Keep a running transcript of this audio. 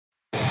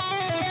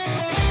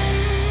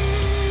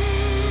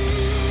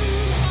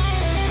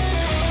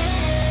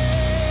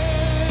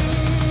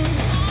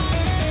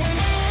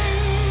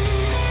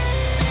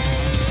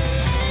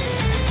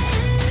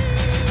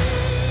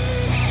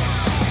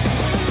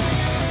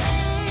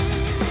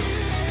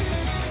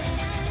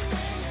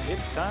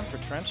time for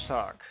Trench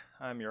Talk.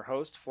 I'm your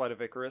host, Flight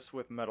of Icarus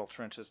with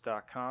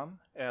MetalTrenches.com.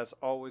 As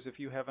always, if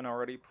you haven't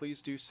already,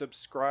 please do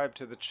subscribe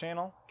to the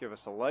channel. Give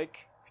us a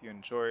like. If you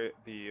enjoy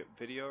the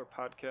video or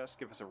podcast,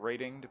 give us a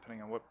rating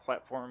depending on what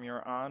platform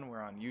you're on.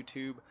 We're on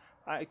YouTube,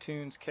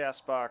 iTunes,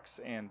 CastBox,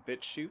 and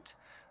BitChute.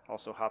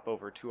 Also hop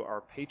over to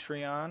our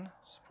Patreon,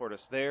 support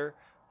us there,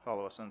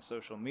 follow us on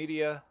social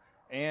media,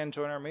 and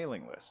join our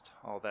mailing list.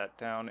 All that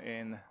down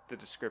in the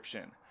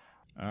description.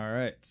 All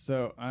right,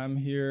 so I'm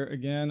here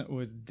again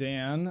with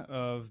Dan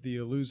of the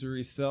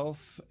Illusory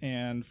Self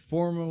and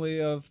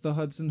formerly of the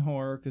Hudson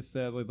Horror, because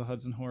sadly the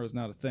Hudson Horror is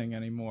not a thing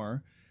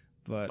anymore.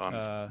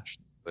 But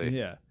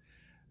yeah,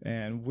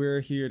 and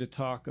we're here to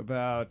talk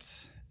about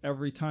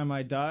Every Time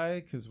I Die,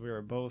 because we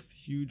are both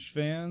huge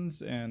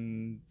fans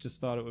and just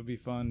thought it would be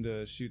fun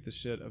to shoot the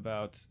shit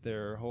about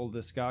their whole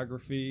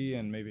discography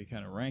and maybe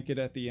kind of rank it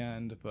at the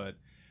end. But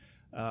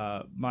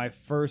my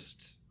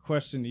first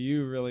question to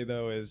you really,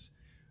 though, is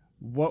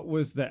what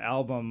was the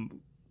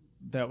album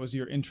that was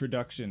your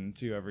introduction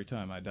to Every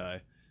Time I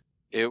Die?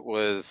 It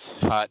was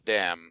Hot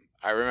Damn.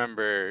 I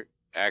remember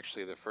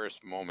actually the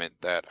first moment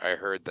that I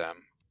heard them.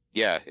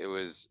 Yeah, it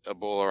was a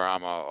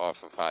Bolorama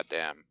off of Hot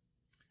Damn.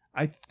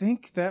 I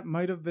think that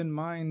might have been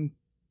mine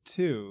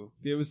too.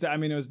 It was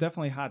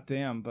definitely Hot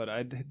Damn, but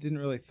I didn't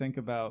really think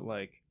about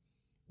like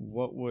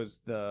what was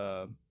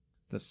the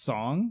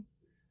song.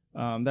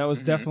 That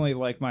was definitely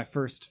like my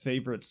first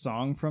favorite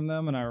song from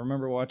them, and I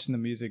remember watching the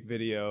music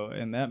video,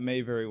 and that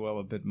may very well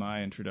have been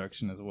my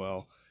introduction as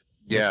well.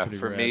 Yeah,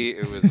 for rad. Me,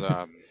 it was,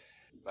 I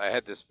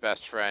had this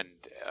best friend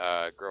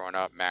growing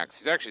up, Max.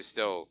 He's actually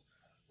still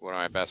one of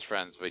my best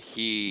friends, but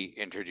he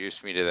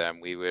introduced me to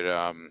them. We would,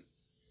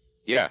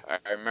 yeah,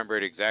 I remember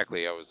it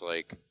exactly. I was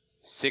like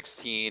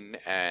 16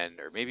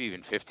 or maybe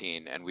even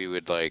 15, and we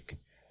would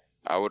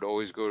I would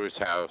always go to his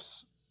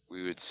house.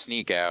 We would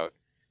sneak out,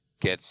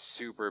 get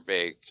super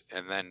baked,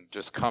 and then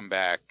just come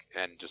back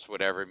and just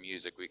whatever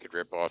music we could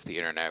rip off the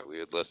internet we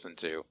would listen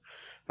to.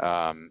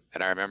 And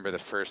I remember the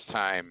first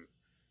time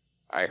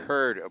I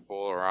heard a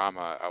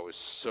Bolorama, I was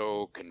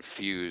so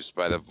confused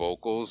by the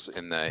vocals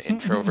in the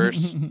intro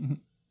verse.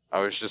 I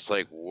was just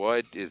like,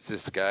 what is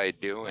this guy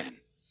doing?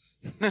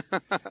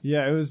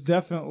 Yeah, it was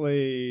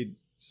definitely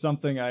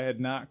something I had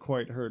not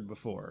quite heard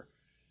before.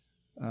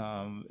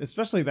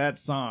 Especially that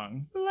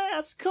song,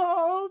 Last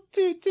Call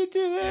to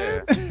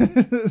Yeah.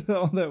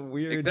 all that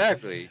weird.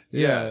 Exactly.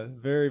 Yeah,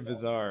 very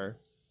bizarre,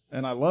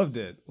 and I loved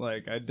it.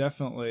 Like, I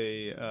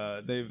definitely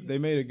they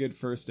made a good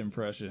first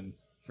impression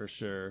for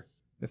sure.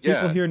 If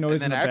people hear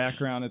noise in the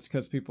background, it's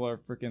because people are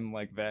freaking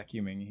like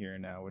vacuuming here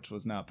now, which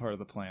was not part of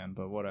the plan,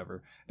 but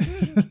whatever.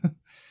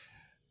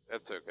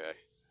 That's okay.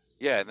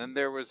 Yeah, and then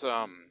there was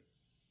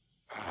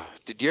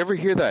did you ever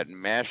hear that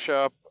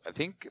mashup? I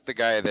think the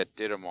guy that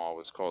did them all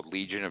was called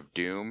Legion of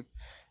Doom,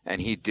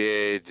 and he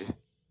did,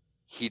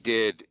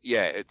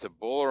 yeah, it's a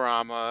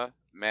Bolorama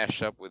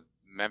mashup with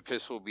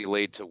Memphis Will Be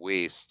Laid to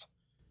Waste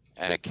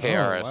and a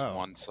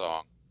KRS-One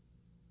song.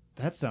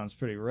 That sounds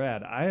pretty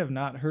rad. I have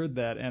not heard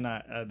that, and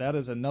that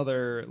is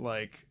another,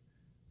 like,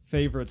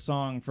 favorite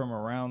song from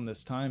around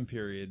this time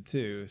period,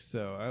 too,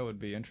 so I would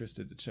be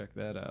interested to check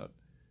that out.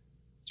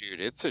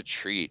 Dude, it's a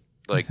treat.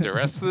 Like, the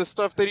rest of the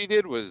stuff that he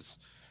did was...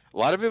 A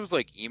lot of it was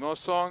like emo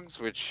songs,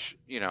 which,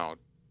 you know,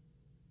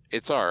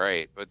 it's all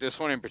right. But this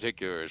one in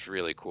particular is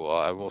really cool.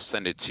 I will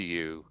send it to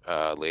you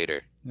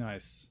later.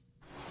 Nice.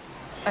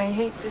 I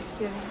hate this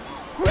city.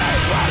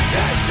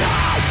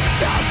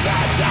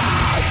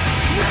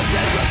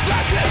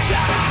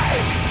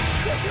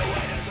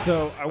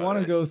 So I want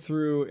to go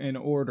through in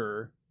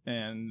order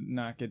and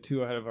not get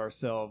too ahead of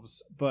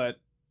ourselves. But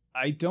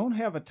I don't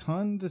have a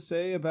ton to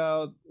say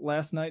about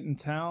Last Night in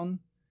Town.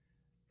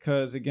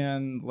 Because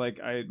again, like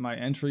my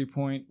entry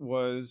point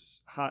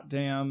was Hot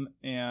Damn,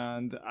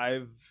 and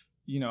I've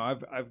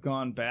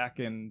gone back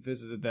and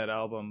visited that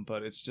album,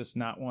 but it's just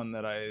not one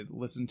that I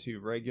listen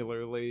to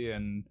regularly,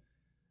 and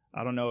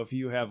I don't know if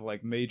you have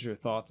like major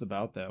thoughts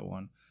about that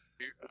one.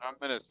 I'm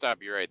gonna stop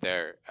you right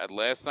there.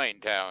 Last Night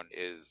in Town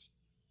is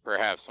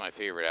perhaps my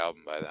favorite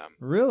album by them.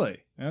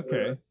 Really?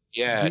 Okay.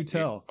 Yeah. Do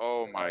tell.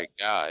 Oh my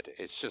God,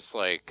 it's just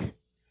like,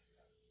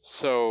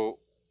 so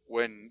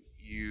when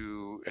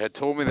you had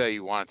told me that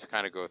you wanted to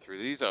kind of go through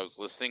these, I was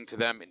listening to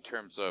them in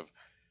terms of,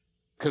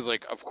 because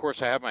like, of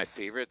course I have my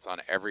favorites on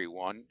every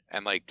one,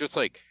 and like, just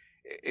like,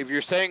 if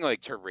you're saying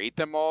like to rate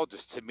them all,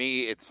 just to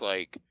me it's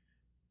like,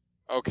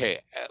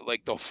 okay,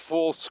 like the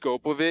full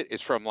scope of it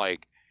is from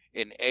like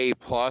an A+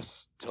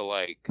 to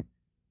like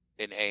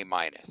an A-.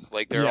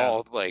 Like they're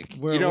all like,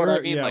 you know what I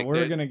mean? Yeah, like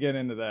we're gonna get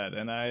into that,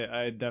 and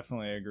I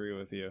definitely agree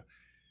with you.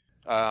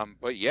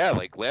 But yeah,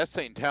 like Last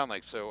Night in Town,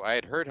 like, so I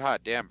had heard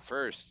Hot Damn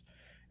first,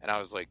 and I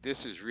was like,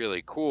 this is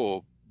really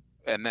cool.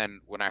 And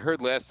then when I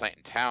heard Last Night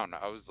in Town,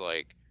 I was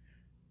like,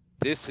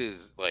 this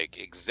is like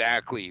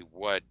exactly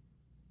what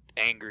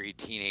angry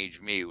teenage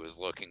me was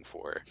looking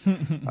for.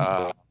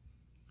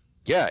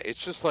 Yeah,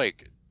 it's just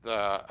like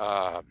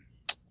the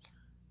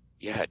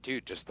yeah,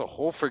 dude, just the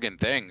whole friggin'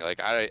 thing.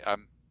 Like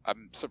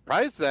I'm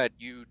surprised that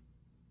you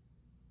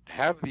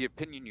have the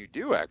opinion you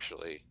do,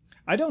 actually.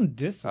 I don't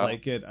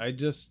dislike it. I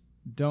just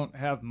don't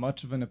have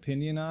much of an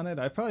opinion on it.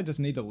 I probably just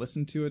need to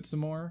listen to it some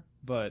more.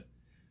 But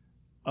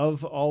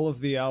of all of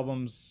the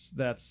albums,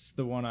 that's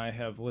the one I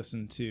have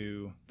listened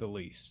to the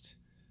least.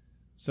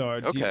 So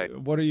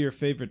what are your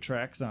favorite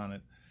tracks on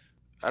it?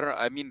 I don't know.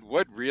 I mean,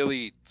 what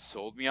really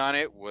sold me on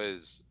it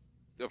was,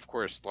 of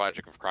course,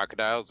 Logic of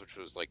Crocodiles, which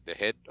was like the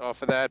hit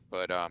off of that.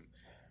 But I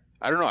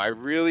don't know. I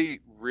really,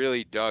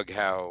 really dug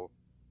how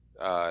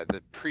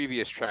the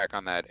previous track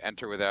on that,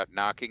 Enter Without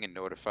Knocking and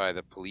Notify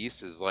the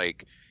Police, is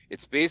like,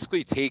 it's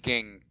basically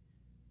taking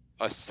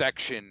a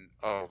section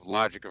of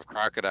Logic of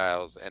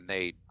Crocodiles and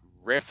they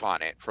riff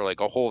on it for like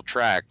a whole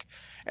track,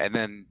 and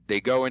then they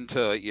go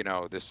into, you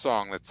know, this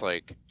song that's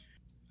like,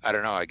 I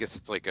don't know, I guess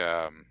it's like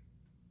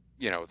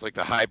you know, it's like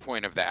the high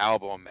point of the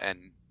album,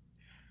 and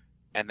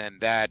then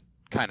that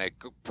kind of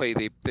play,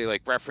 they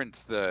like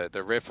reference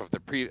the riff of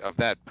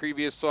that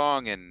previous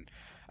song, and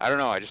I don't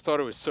know, I just thought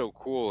it was so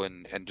cool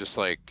and just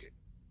like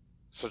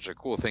such a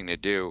cool thing to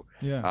do.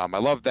 Yeah. I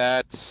love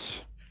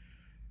that.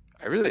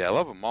 I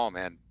love them all,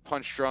 man.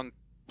 Punch Drunk,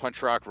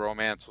 Punch Rock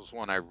Romance was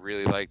one I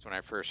really liked when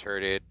I first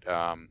heard it.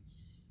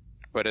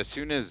 But as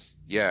soon as,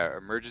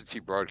 Emergency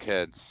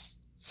Broadcast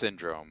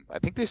Syndrome, I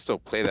think they still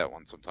play that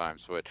one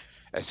sometimes, but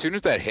as soon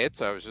as that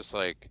hits, I was just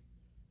like,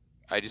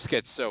 I just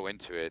get so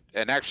into it.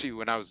 And actually,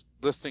 when I was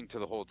listening to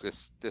the whole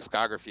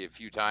discography a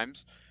few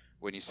times,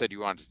 when you said you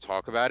wanted to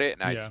talk about it,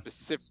 and I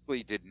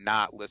specifically did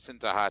not listen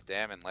to Hot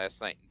Damn and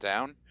Last Night in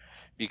Town,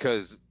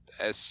 because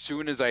as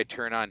soon as I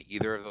turn on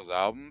either of those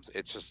albums,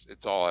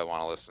 it's all I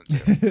want to listen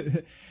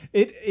to.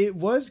 It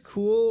was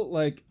cool.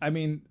 Like, I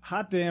mean,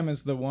 Hot Damn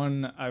is the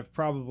one I've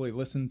probably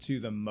listened to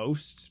the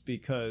most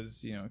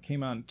because, you know, it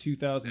came out in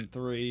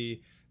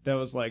 2003. That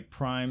was like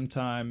prime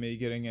time me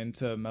getting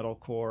into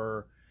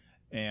metalcore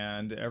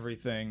and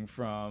everything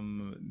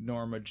from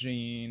Norma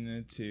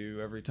Jean to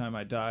Every Time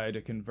I Die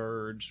to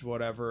Converge,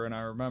 whatever. And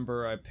I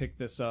remember I picked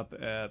this up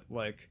at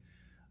like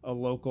a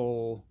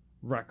local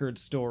record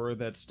store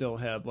that still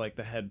had like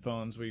the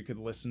headphones where you could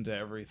listen to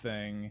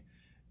everything,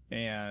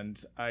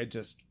 and I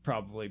just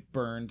probably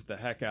burned the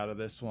heck out of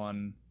this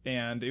one.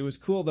 And it was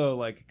cool though,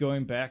 like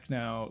going back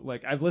now,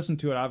 like I've listened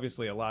to it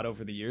obviously a lot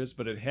over the years,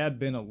 but it had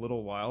been a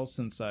little while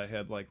since I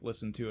had like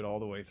listened to it all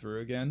the way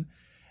through again,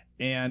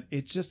 and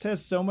it just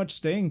has so much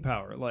staying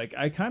power. Like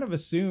I kind of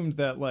assumed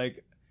that,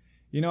 like,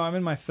 you know, I'm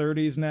in my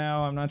 30s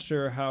now. I'm not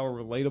sure how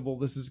relatable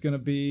this is going to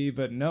be,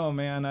 but no,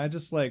 man, I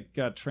just like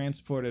got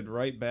transported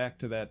right back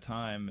to that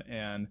time.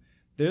 And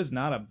there's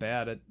not a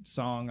bad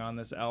song on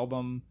this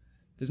album.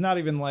 There's not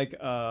even like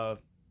a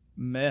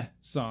meh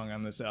song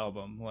on this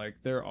album. Like,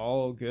 they're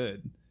all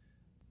good.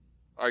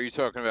 Are you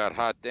talking about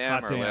Hot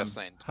Damn or Last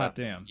Night in Town? Hot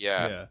Damn.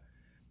 Yeah.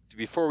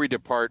 Before we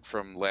depart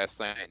from Last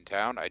Night in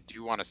Town, I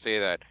do want to say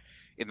that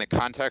in the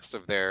context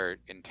of their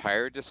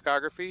entire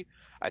discography,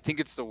 I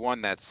think it's the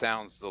one that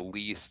sounds the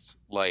least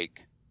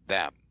like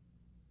them.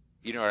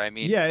 You know what I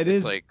mean? Yeah,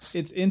 it's like,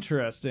 it's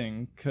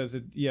interesting because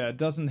it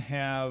doesn't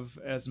have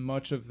as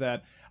much of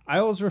that. I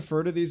always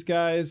refer to these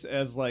guys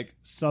as like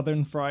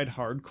Southern Fried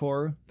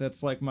Hardcore.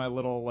 That's like my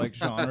little like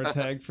genre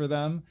tag for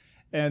them.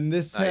 And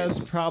this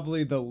has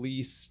probably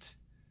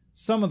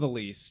some of the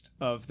least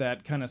of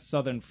that kind of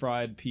Southern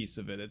Fried piece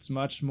of it. It's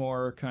much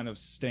more kind of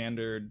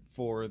standard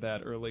for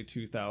that early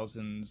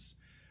 2000s.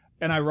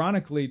 And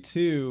ironically,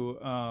 too,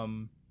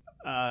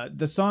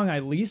 the song I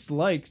least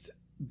liked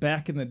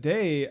back in the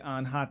day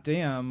on Hot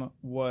Damn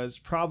was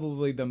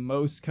probably the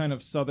most kind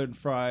of Southern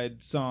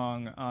Fried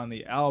song on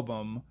the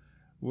album,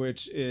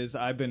 which is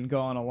I've Been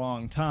Gone a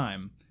Long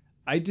Time.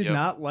 I did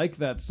not like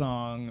that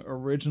song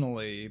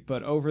originally,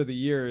 but over the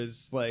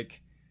years,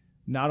 like,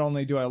 not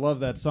only do I love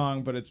that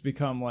song, but it's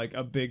become like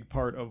a big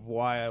part of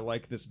why I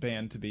like this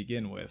band to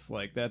begin with.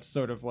 Like, that's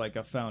sort of like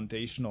a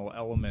foundational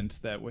element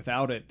that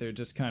without it, they're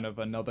just kind of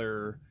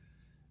another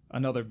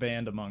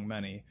band among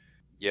many.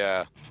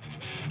 Yeah.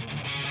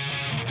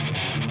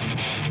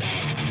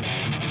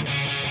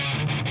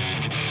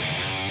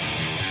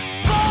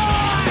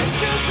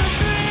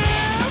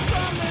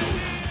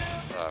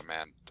 Oh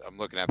man, I'm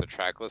looking at the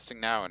track listing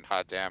now, and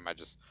Hot Damn,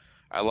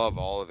 I love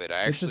all of it.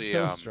 It's just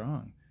so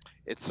strong.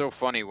 It's so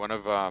funny. One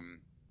of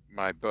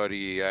my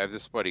buddy, I have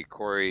this buddy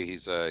Corey.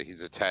 He's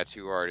a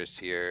tattoo artist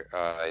here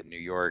in New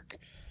York,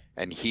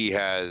 and he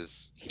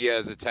has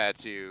a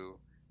tattoo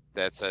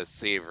that says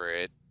 "Savor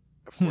It,"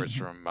 of course,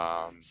 from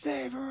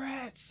Savor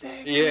It,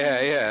 Savor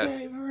It,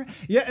 Savor It.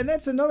 Yeah, and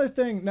that's another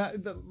thing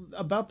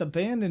about the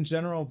band in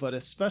general, but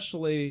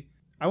especially,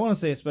 I want to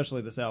say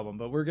especially this album,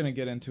 but we're going to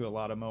get into a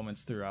lot of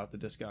moments throughout the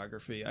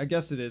discography. I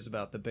guess it is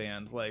about the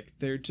band. Like,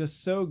 they're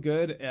just so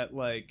good at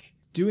like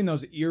doing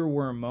those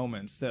earworm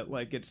moments that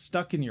like get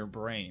stuck in your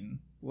brain.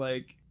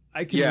 Like,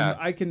 I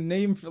can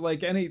name for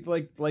like any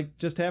like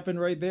just happened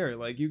right there.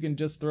 Like, you can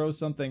just throw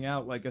something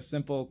out, like a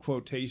simple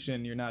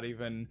quotation. You're not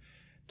even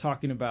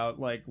talking about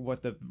like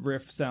what the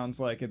riff sounds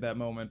like at that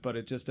moment, but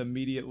it just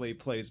immediately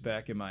plays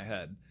back in my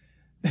head.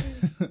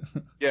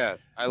 Yeah,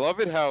 I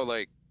love it how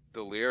like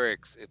the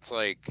lyrics, it's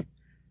like,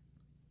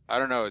 I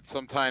don't know.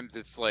 Sometimes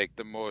it's like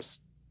the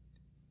most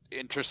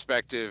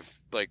introspective,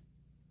 like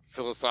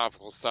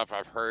philosophical stuff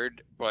I've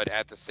heard, but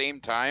at the same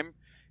time,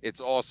 it's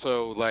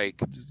also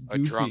like Just a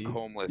goofy. drunk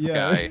homeless Yeah,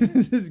 guy.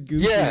 it's just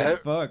goofy Yeah. as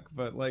fuck.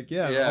 But like,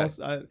 yeah, Yeah.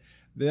 also,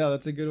 yeah,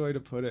 that's a good way to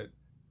put it.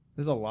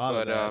 There's a lot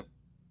of that.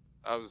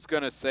 I was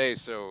gonna say,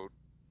 so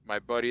my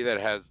buddy that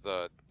has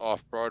the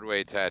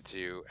off-Broadway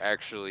tattoo,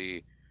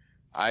 actually,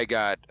 I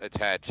got a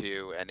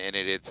tattoo, and in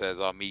it says,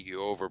 "I'll meet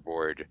you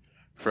overboard,"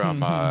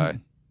 from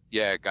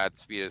yeah,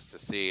 Godspeed Us to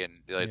Sea,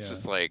 and it's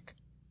just like,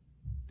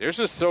 there's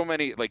just so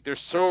many, like, there's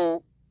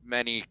so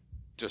many,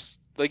 just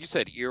like you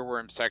said,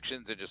 earworm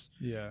sections and just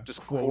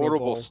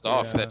quotable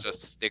stuff that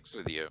just sticks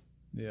with you.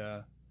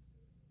 Yeah,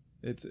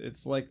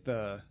 it's like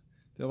they're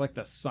like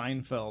the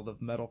Seinfeld of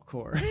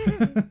metalcore.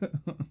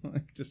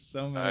 Like just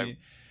so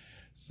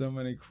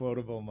many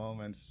quotable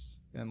moments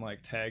and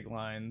like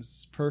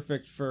taglines,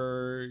 perfect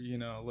for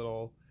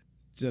little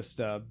just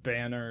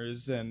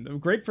banners,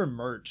 and great for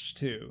merch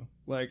too.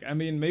 Like, I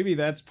mean, maybe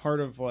that's part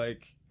of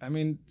like, I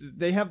mean,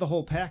 they have the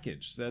whole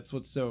package. That's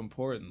what's so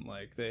important.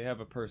 Like, they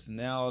have a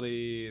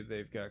personality,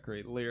 they've got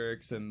great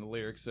lyrics, and the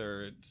lyrics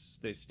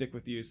they stick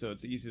with you, so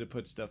it's easy to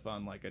put stuff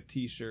on like a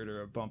t-shirt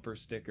or a bumper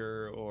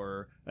sticker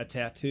or a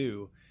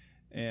tattoo,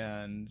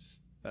 and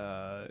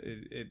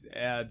it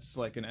adds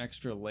like an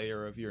extra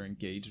layer of your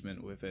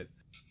engagement with it.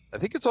 I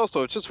think it's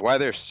just why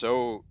they're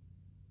so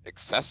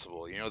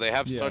accessible. They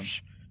have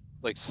such,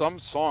 like, some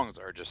songs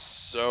are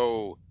just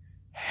so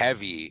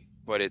heavy,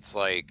 but it's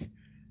like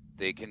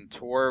they can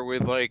tour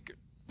with like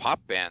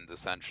pop bands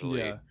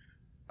essentially.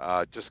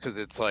 Just because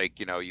it's like,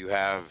 you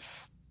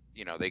have,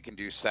 they can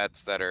do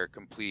sets that are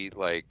complete,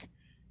 like,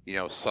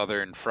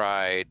 Southern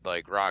fried,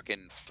 like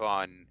rockin'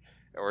 fun,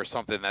 or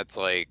something that's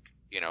like,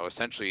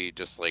 essentially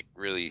just like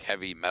really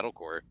heavy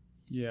metalcore.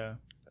 Yeah,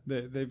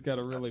 they've got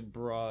a really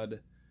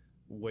broad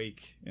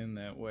wake in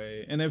that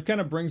way, and it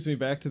kind of brings me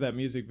back to that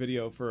music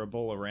video for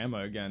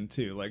Ebolarama again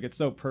too. Like, it's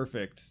so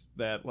perfect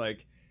that,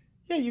 like,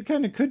 yeah, you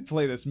kind of could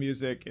play this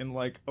music in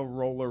like a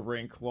roller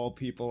rink while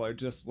people are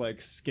just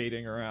like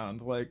skating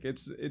around. Like,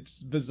 it's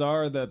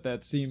bizarre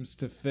that seems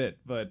to fit,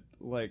 but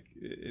like,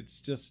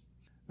 it's just,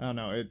 I don't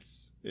know,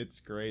 it's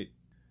great.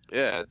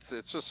 Yeah,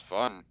 it's just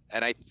fun.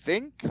 And I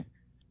think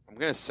I'm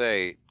gonna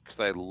say, because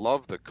I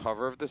love the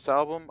cover of this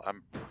album,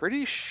 I'm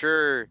pretty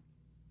sure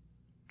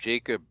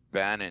Jacob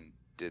Bannon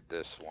did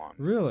this one.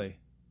 Really?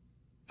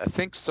 I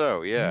think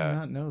so, yeah. I did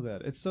not know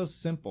that. It's so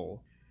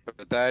simple.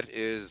 But that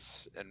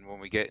is, and when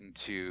we get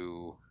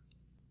into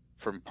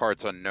From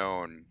Parts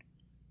Unknown,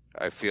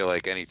 I feel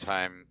like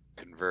anytime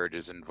Converge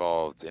is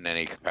involved in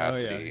any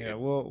capacity,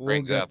 we'll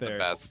brings get out there. the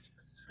best.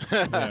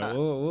 Yeah,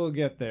 we'll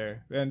get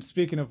there. And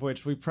speaking of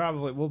which,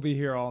 we'll be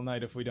here all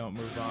night if we don't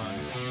move on.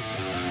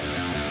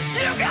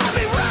 You got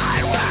me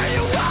right where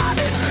you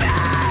wanted me.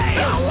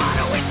 So what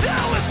do we do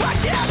if I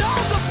can't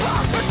hold the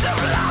ball for too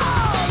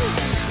long?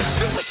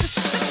 Do we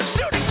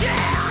shoot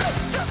again?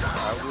 I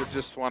would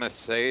just want to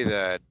say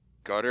that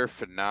Gutter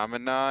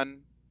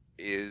Phenomenon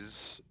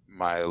is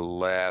my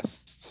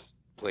last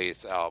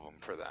place album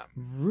for them.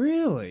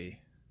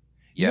 Really?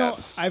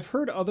 Yes. I've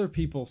heard other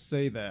people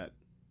say that,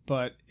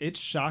 but it's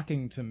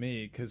shocking to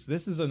me because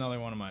this is another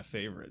one of my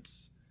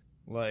favorites.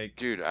 Like,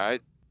 dude,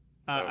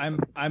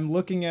 I'm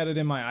looking at it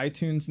in my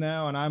iTunes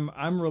now, and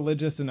I'm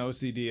religious and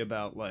OCD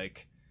about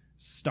like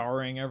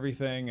starring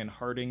everything and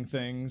hearting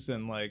things,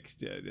 and like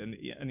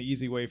an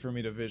easy way for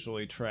me to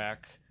visually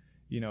track,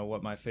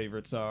 what my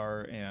favorites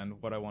are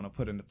and what I want to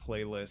put into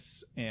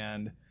playlists.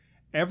 And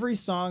every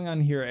song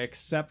on here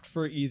except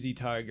for Easy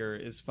Tiger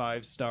is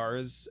 5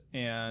 stars,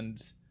 and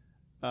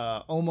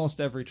almost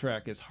every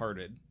track is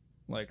hearted.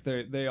 Like,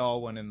 they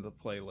all went into the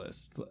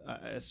playlist.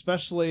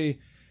 Especially,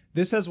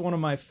 this has one of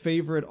my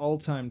favorite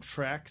all-time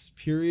tracks,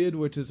 period,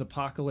 which is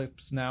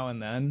Apocalypse Now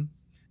and Then.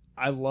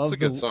 It's a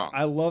good song.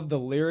 I love the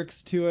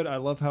lyrics to it. I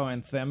love how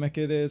anthemic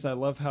it is. I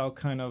love how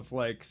kind of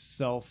like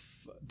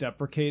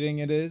self-deprecating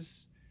it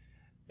is.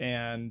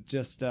 And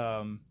just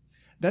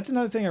that's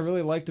another thing I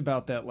really liked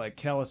about that like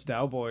Callous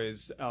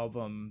Cowboys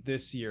album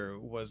this year,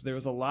 was there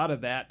was a lot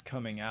of that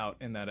coming out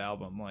in that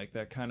album, like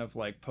that kind of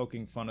like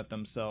poking fun at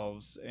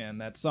themselves. And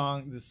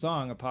this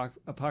song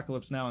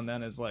Apocalypse Now and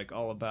Then is like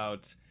all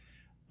about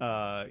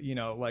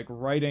like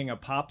writing a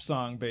pop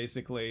song,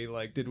 basically.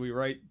 Like, did we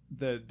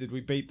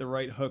bait the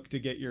right hook to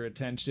get your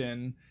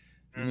attention?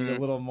 You need a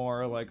little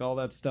more, like, all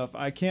that stuff.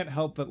 I can't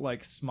help but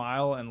like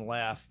smile and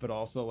laugh, but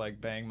also like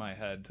bang my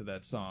head to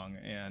that song,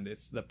 and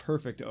it's the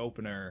perfect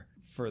opener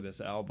for this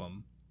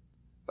album.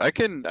 I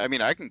can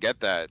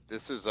get that.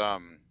 This is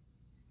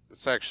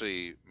it's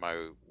actually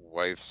my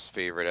wife's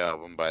favorite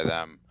album by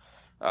them.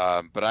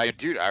 But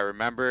I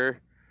remember,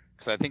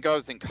 because I think I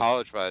was in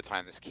college by the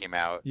time this came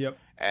out. Yep.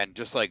 And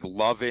just like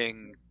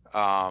loving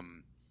Last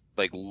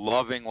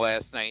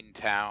Night in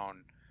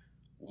Town,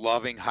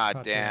 loving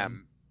Hot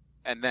Damn.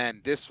 And then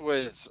this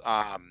was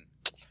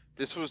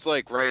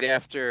like right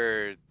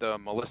after the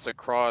Melissa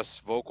Cross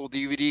vocal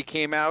DVD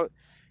came out,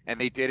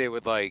 and they did it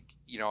with like,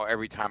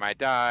 Every Time I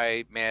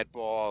Die,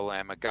 Madball,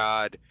 Lamb of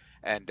God,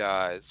 And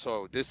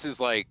so this is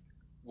like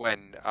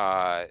when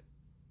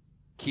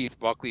Keith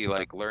Buckley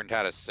like learned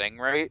how to sing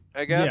right,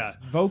 I guess. Yeah,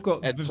 vocal,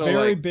 And so,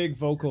 very like, big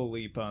vocal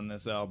leap on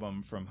this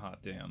album from Hot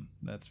Damn.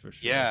 That's for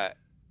sure. yeah,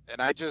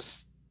 and I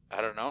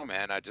don't know,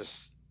 man. I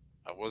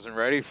wasn't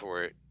ready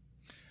for it.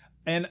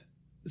 And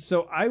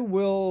so I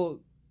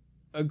will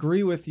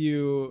agree with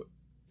you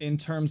in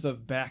terms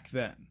of back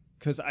then,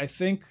 because I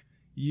think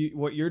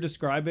what you're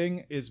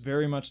describing is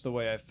very much the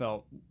way I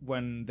felt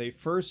when they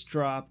first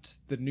dropped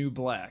The New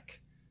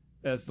Black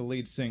as the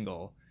lead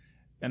single.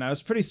 And I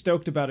was pretty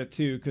stoked about it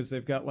too, because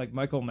they've got like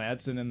Michael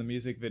Madsen in the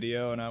music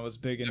video, and I was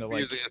big into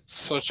like... It's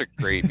such a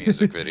great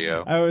music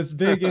video. I was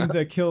big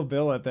into Kill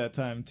Bill at that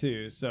time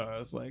too, so I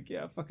was like,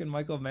 yeah, fucking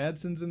Michael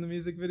Madsen's in the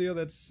music video,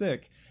 that's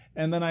sick.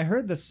 And then I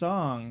heard the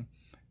song,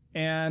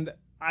 and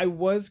I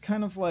was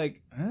kind of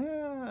like,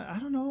 I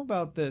don't know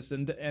about this.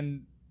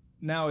 And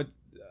now it,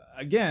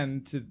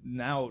 again,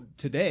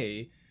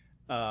 today,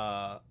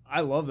 I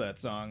love that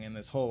song and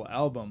this whole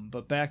album.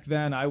 But back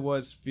then I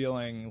was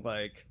feeling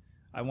like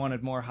I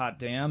wanted more Hot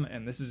Damn,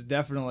 and this is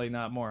definitely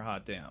not more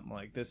Hot Damn.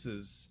 Like, this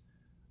is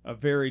a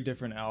very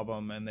different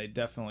album, and they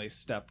definitely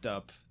stepped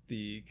up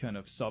the kind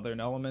of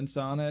southern elements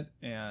on it.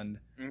 And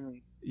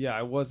yeah,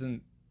 I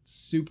wasn't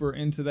super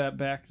into that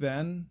back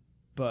then,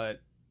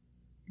 but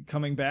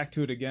coming back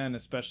to it again,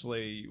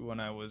 especially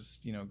when I was,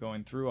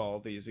 going through all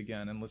of these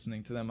again and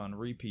listening to them on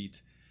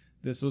repeat,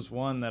 this was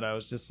one that I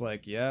was just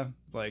like, yeah,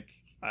 like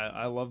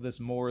I love this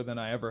more than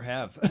I ever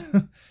have.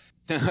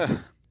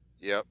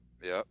 Yep.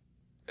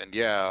 And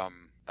yeah,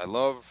 I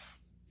love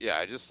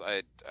the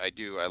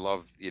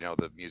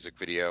music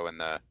video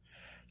and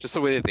just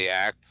the way that they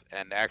act.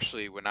 And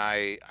actually, when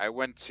I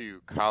went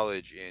to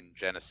college in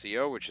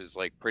Geneseo, which is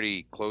like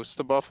pretty close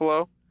to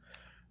Buffalo,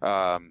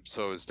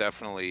 so it was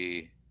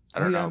definitely, I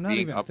don't know, I'm not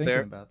being even up thinking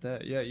there. about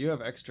that. Yeah, you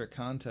have extra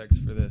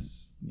context for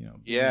this, being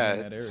Yeah, in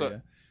that area.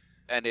 so,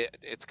 and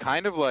it's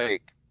kind of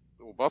like,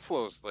 well,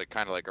 Buffalo's like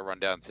kind of like a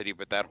rundown city,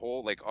 but that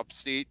whole like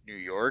upstate New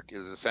York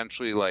is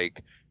essentially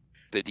like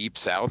the deep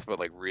South, but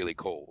like really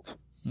cold.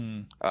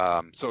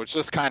 So it's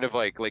just kind of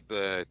like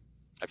I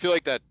feel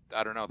like that,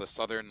 I don't know, the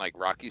southern like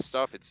rocky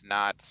stuff, it's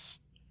not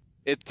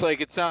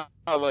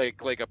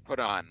like a put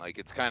on, like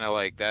it's kind of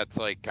like, that's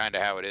like kind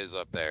of how it is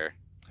up there.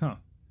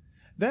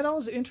 That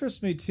always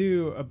interests me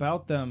too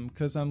about them,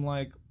 because I'm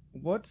like,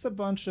 what's a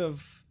bunch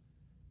of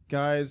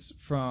guys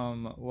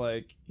from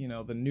like,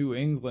 the New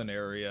England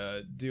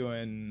area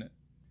doing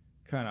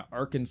kind of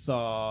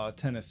Arkansas,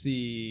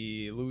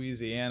 Tennessee,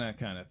 Louisiana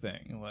kind of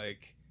thing?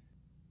 Like,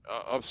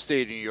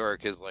 upstate New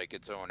York is like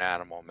its own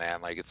animal,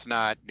 man. Like, it's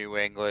not New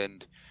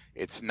England,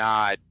 it's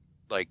not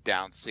like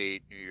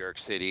downstate New York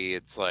City.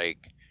 It's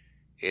like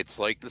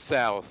the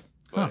South,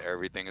 but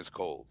everything is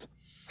cold.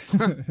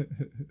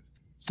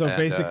 So and,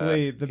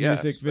 basically, the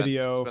music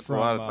video spent from a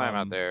lot of time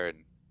out there,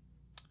 and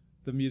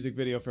the music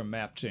video from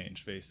Map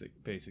Change,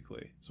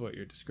 basically, is what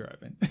you're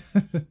describing.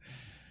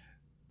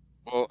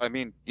 Well, I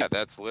mean, yeah,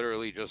 that's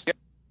literally just,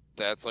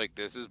 that's like,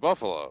 this is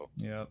Buffalo.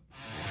 Yep.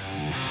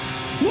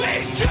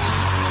 We've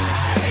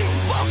tried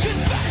for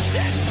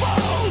confession,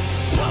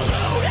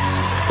 polluted,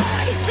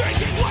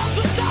 drinking wells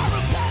without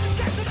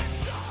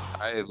repentance.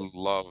 I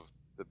love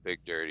The Big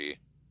Dirty.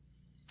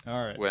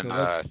 All right, so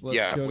let's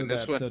go to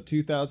that. So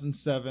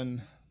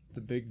 2007, The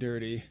Big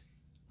Dirty.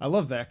 I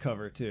love that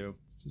cover too.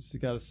 Just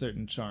got a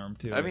certain charm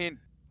to it. I mean,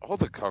 all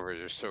the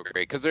covers are so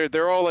great because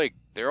they're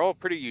all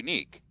pretty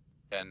unique,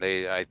 and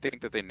I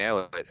think that they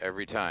nail it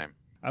every time.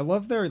 I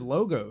love their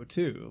logo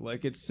too.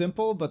 Like, it's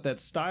simple, but that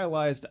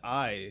stylized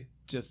eye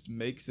just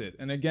makes it.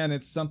 And again,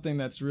 it's something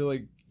that's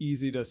really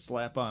easy to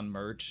slap on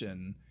merch,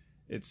 and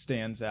it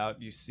stands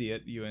out. You see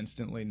it, you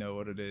instantly know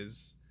what it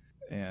is.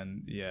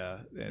 And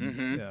yeah,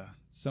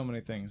 so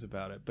many things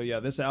about it. But yeah,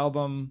 this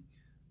album,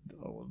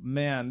 oh,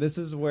 man, this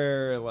is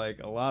where like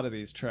a lot of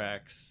these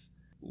tracks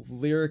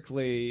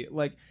lyrically,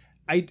 like,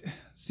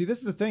 this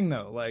is the thing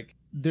though, like,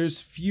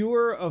 there's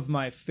fewer of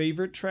my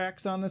favorite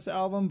tracks on this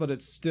album, but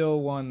it's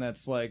still one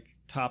that's like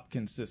top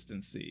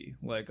consistency.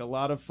 Like, a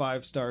lot of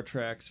 5-star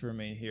tracks for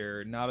me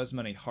here, not as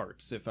many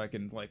hearts, if I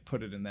can like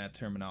put it in that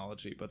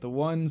terminology. But the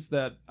ones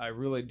that I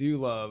really do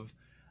love,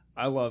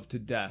 I love to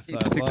death.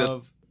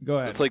 Go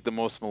ahead. It's like the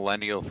most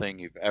millennial thing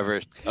you've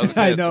ever.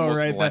 I know,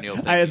 right?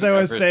 As I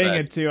was saying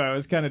it too, I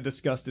was kind of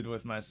disgusted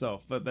with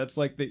myself, but that's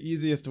like the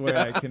easiest way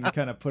I can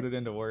kind of put it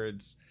into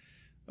words.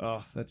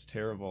 Oh, that's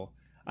terrible.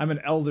 I'm an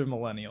elder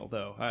millennial,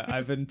 though.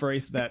 I've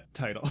embraced that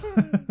title.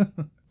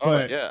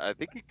 But, yeah, I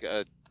think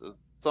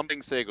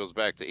something say goes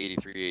back to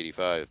 83,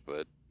 85,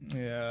 but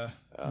yeah,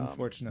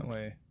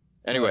 unfortunately.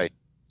 Anyway,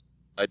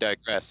 I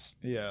digress.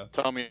 Yeah.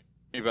 Tell me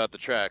about the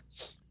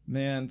tracks.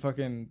 Man,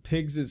 fucking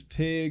Pigs is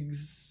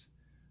Pigs,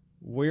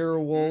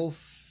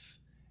 Werewolf,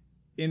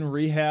 In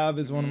Rehab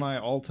is one of my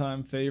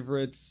all-time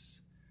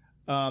favorites.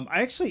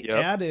 I actually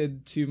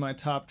added to my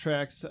top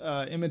tracks,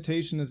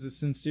 Imitation is the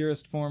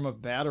Sincerest Form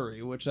of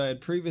Battery, which I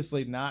had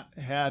previously not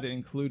had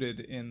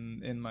included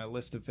in my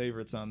list of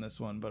favorites on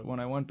this one. But when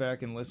I went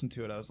back and listened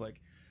to it, I was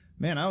like,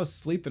 Man, I was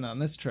sleeping on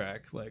this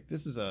track. Like,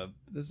 this is a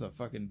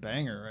fucking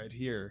banger right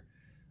here.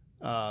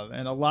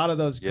 And a lot of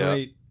those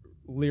great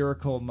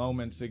lyrical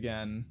moments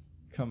again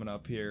coming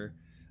up here.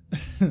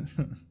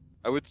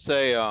 I would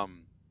say I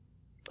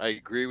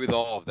agree with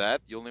all of that.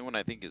 The only one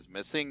I think is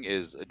missing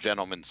is A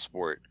Gentleman's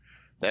Sport.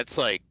 That's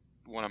like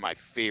one of my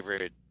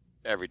favorite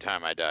Every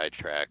Time I Die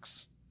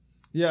tracks.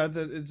 Yeah,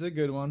 it's a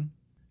good one.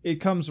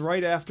 It comes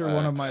right after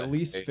one of my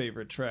least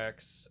favorite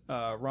tracks,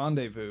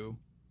 Rendezvous.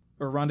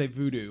 Or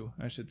Rendezvous,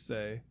 I should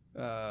say.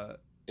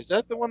 Is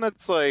that the one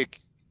that's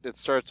like, that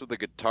starts with a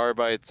guitar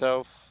by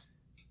itself?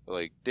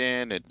 Like,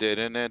 or is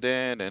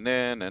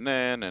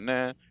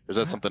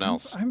that something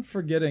else? I'm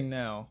forgetting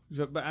now.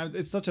 But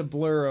it's such a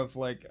blur of,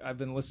 like, I've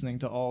been listening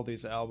to all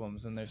these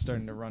albums and they're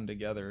starting to run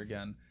together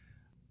again.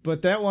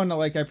 But that one,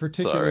 like, I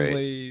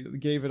particularly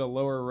gave it a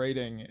lower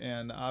rating,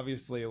 and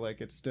obviously,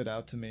 like, it stood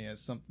out to me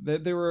as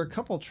something. There were a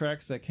couple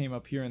tracks that came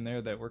up here and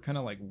there that were kind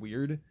of, like,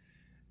 weird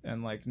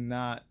and, like,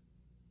 not.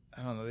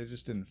 I don't know, they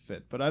just didn't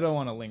fit. But I don't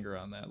want to linger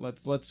on that.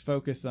 Let's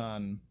focus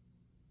on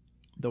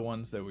the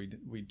ones that we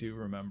do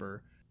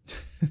remember.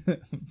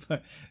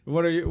 But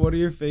what are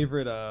your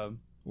favorite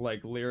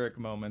like lyric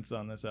moments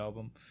on this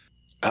album?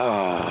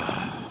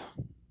 I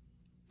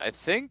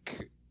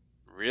think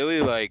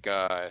really like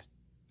I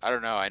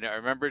don't know. I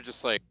remember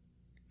just like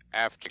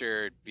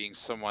after being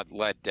somewhat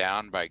let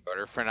down by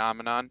Gutter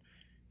Phenomenon,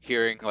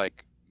 hearing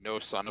like No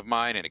Son of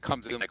Mine, and it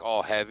comes in like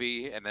all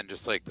heavy, and then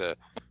just like the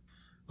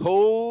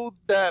hold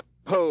that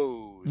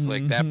pose,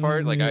 like that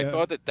part, like I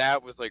thought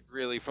that was like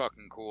really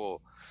fucking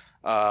cool.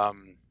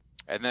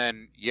 And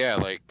then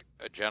like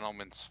A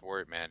Gentleman's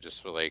Sport, man,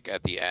 just for like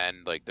at the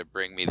end, like the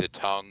bring me the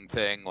tongue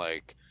thing,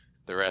 like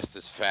the rest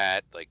is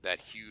fat, like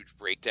that huge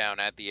breakdown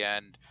at the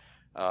end.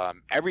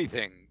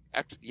 Everything,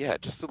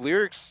 just the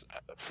lyrics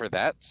for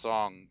that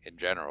song in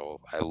general,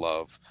 I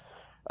love.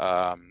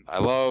 I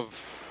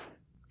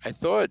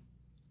thought,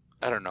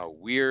 I don't know,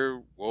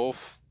 Weir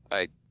Wolf,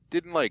 I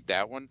didn't like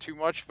that one too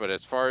much, but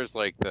as far as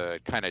like the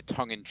kind of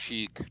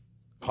tongue-in-cheek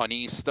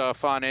punny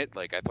stuff on it,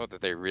 like I thought that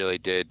they really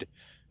did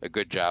a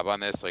good job on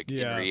this, like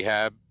In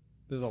Rehab.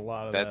 There's a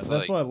lot of that.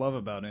 That's what I love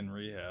about In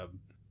Rehab.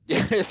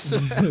 Yes.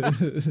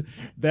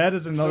 That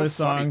is another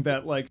song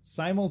that like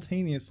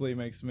simultaneously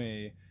makes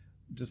me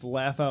just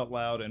laugh out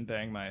loud and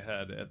bang my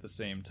head at the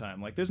same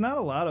time. Like, there's not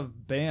a lot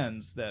of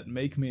bands that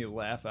make me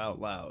laugh out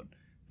loud,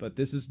 but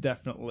this is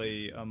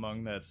definitely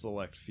among that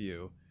select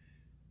few.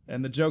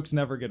 And the jokes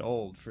never get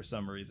old for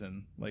some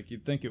reason. Like,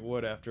 you'd think it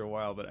would after a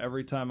while, but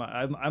every time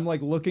I'm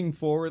like looking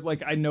forward,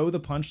 like I know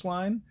the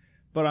punchline,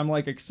 but I'm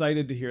like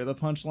excited to hear the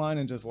punchline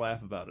and just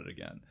laugh about it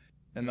again.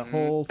 And the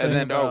whole thing.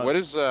 And then what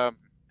is that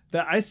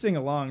I sing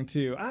along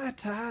too. I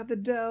tied the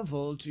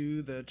devil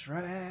to the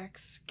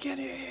tracks. Can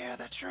you hear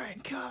the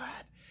train coming?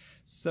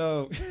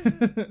 So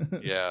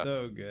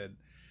so good.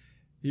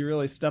 He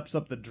really steps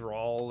up the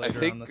drawl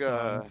later on the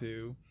song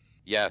too.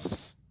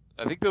 Yes,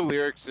 I think the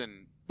lyrics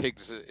in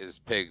Pigs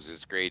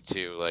is great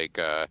too. Like,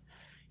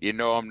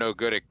 I'm no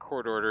good at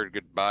court-ordered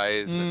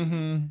goodbyes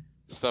and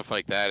stuff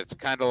like that. It's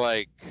kind of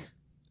like,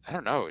 I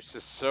don't know. It's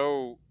just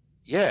so,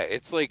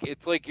 it's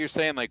like you're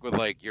saying, like with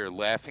like you're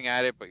laughing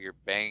at it, but you're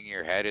banging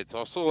your head. It's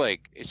also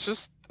like, it's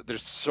just,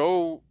 there's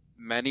so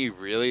many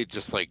really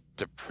just like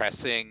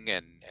depressing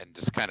and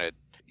just kind of,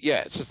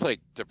 it's just like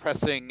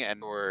depressing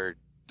and or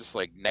just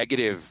like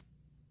negative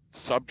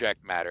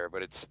subject matter,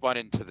 but it's spun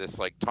into this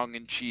like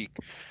tongue-in-cheek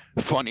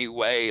funny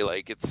way.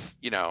 Like, it's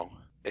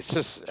it's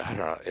just, I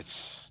don't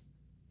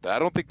know, I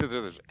don't think that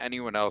there's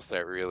anyone else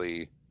that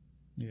really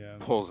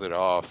pulls it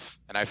off.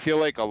 And I feel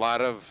like a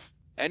lot of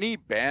any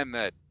band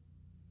that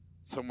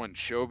someone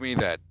showed me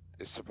that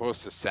is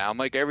supposed to sound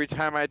like Every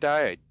Time I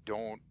Die, I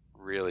don't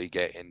really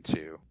get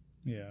into.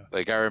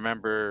 Like, I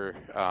remember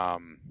I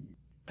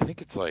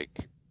think it's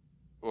like,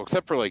 well,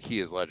 except for like He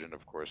Is Legend,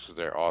 of course, because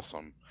they're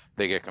awesome,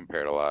 they get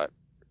compared a lot.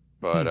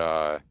 But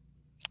I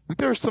think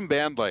there was some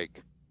band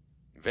like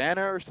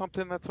Vanna or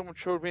something that someone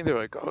showed me. They're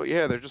like, oh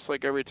yeah, they're just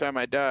like Every Time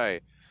I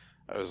Die.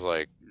 I was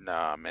like,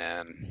 nah,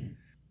 man.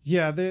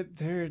 Yeah,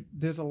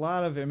 there's a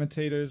lot of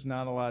imitators,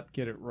 not a lot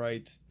get it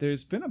right.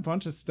 There's been a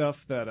bunch of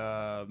stuff that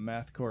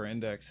Mathcore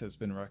Index has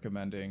been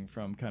recommending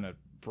from kind of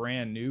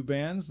brand new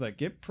bands that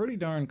get pretty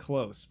darn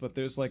close, but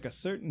there's like a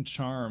certain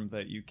charm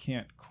that you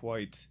can't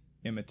quite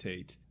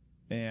imitate.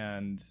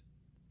 And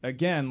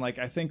again, like,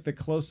 I think the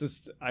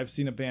closest I've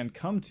seen a band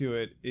come to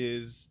it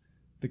is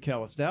the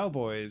Callous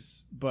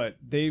Cowboys, but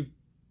they've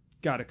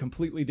got a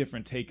completely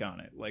different take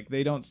on it. Like,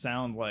 they don't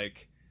sound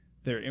like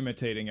they're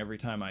imitating Every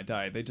Time I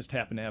Die. They just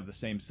happen to have the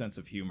same sense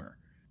of humor.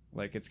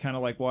 Like, it's kind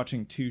of like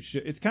watching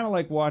it's kind of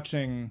like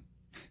watching,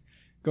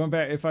 going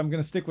back, if I'm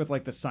going to stick with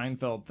like the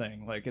Seinfeld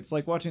thing, like it's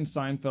like watching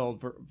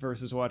Seinfeld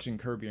versus watching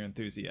Curb Your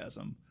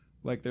Enthusiasm.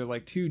 Like, they're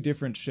like two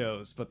different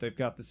shows, but they've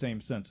got the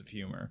same sense of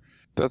humor.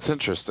 That's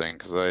interesting,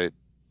 because I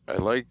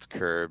liked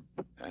Curb,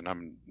 and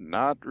I'm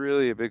not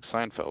really a big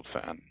Seinfeld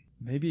fan.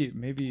 Maybe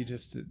you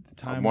just, the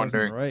time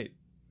wasn't right.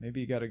 Maybe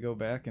you got to go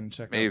back and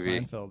check out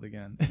Seinfeld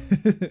again.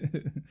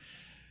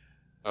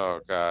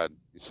 Oh God,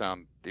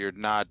 you're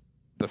not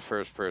the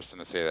first person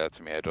to say that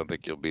to me. I don't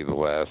think you'll be the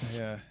last.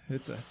 Yeah,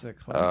 it's a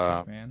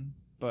classic, man.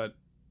 But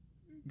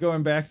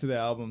going back to the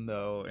album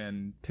though,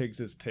 and Pigs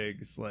is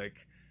Pigs,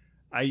 like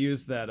I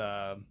use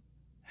that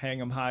hang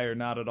 'em high or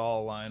not at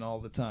all line all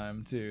the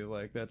time too.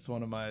 Like that's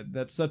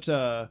such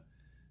a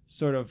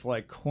sort of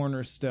like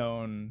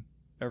cornerstone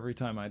every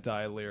time I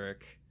die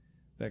lyric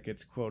that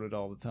gets quoted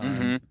all the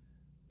time.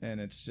 And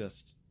it's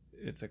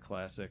a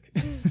classic.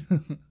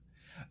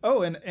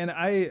 Oh, and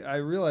I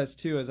realized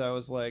too, as I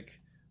was like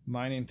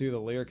mining through the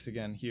lyrics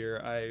again here,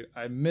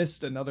 I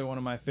missed another one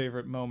of my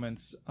favorite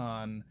moments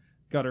on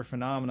Gutter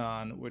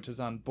Phenomenon, which is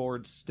on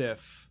Bored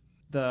Stiff.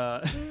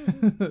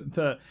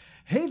 The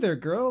hey there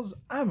girls,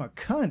 I'm a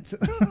cunt.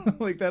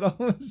 Like that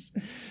almost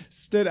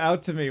stood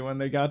out to me when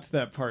they got to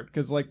that part,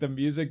 because like the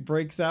music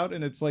breaks out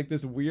and it's like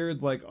this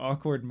weird like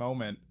awkward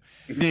moment.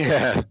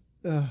 Yeah.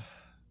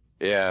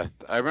 Yeah,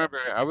 I remember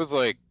I was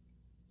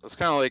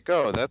kind of like,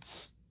 oh,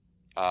 that's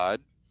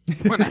odd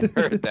when I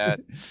heard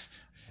that.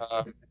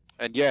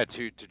 And yeah,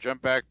 to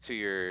jump back to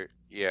your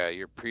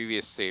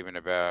previous statement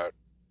about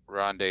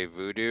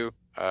Rendezvous,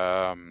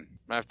 I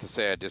have to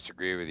say I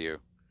disagree with you.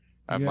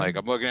 I'm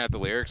looking at the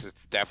lyrics.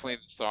 It's definitely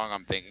the song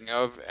I'm thinking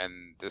of,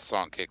 and this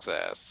song kicks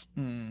ass.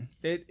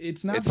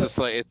 It's not. It's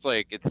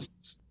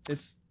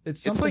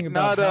it's something like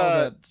about not, how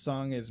that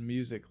song is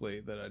musically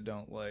that I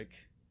don't like.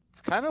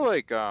 It's kind of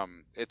like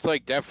it's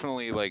like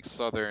definitely like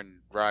southern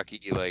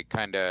rocky, like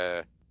kind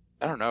of,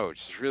 I don't know,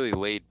 it's just really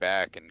laid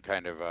back and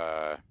kind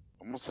of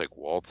almost like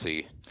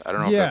waltzy. I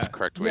don't know if that's the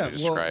correct way to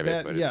describe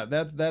it,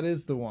 but that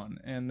is the one,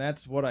 and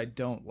that's what I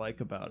don't like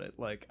about it.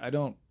 Like I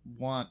don't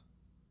want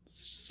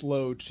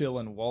slow, chill,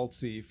 and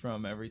waltzy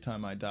from Every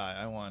Time I Die.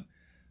 I want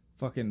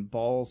fucking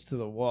balls to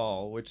the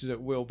wall, which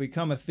will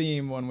become a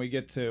theme when we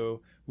get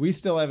to. We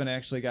still haven't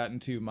actually gotten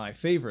to my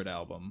favorite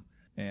album,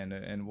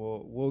 and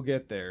we'll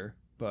get there.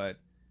 But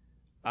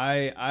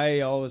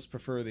I always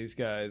prefer these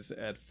guys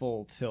at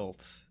full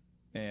tilt,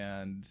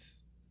 and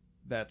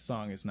that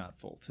song is not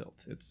full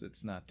tilt.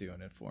 It's not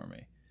doing it for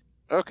me.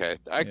 Okay,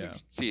 I can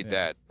concede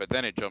that, but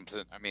then it jumps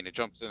in. I mean, it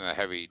jumps in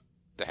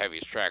the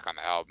heaviest track on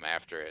the album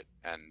after it,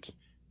 and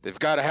they've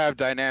got to have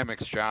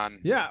dynamics,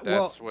 John. Yeah,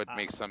 that's what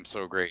makes them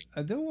so great.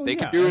 They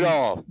can do it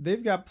all.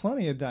 They've got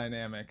plenty of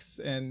dynamics,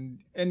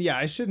 and yeah,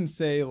 I shouldn't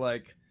say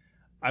like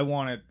I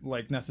want it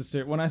like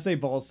necessary. When I say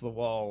balls to the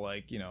wall,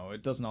 like, you know,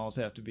 it doesn't always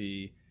have to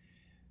be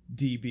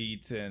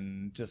D-beat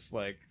and just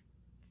like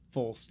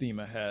full steam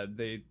ahead.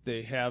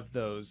 They have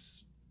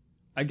those.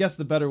 I guess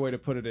the better way to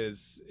put it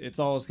is it's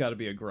always got to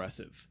be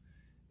aggressive,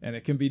 and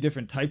it can be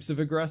different types of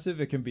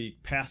aggressive. It can be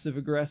passive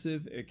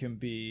aggressive. It can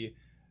be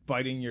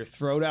biting your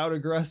throat out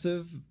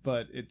aggressive,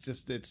 but it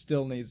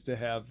still needs to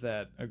have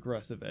that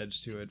aggressive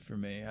edge to it for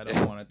me. I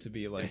don't want it to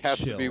be like it has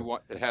chill.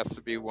 It has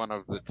to be one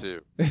of the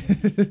two.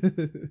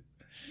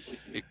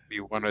 It could be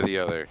one or the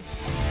other.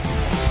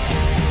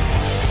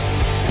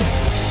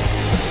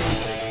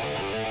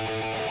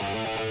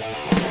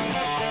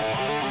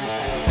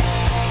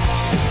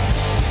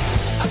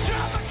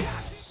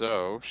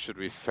 So, should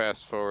we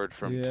fast forward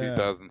from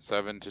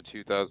 2007 to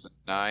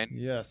 2009?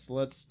 Yes,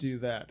 let's do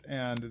that.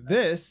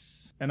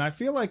 And I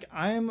feel like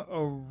I'm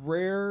a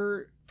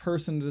rare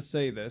person to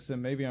say this,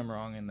 and maybe I'm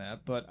wrong in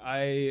that, but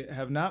I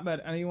have not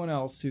met anyone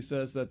else who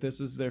says that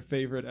this is their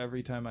favorite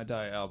Every Time I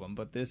Die album,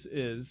 but this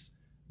is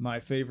my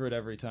favorite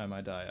Every Time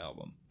I Die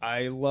album.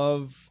 I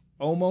love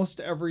almost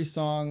every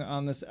song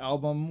on this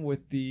album,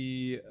 with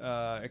the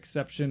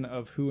exception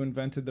of Who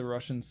Invented the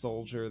Russian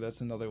Soldier. That's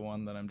another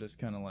one that I'm just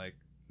kind of like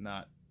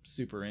not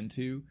super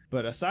into.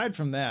 But aside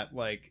from that,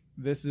 like,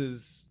 this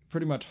is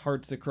pretty much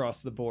hearts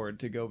across the board,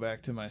 to go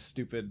back to my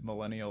stupid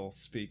millennial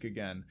speak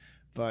again.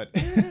 But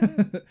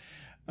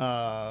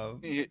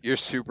you're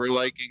super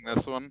liking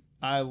this one?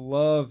 I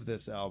love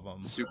this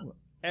album.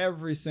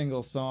 Every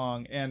single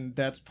song, and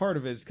that's part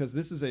of it is because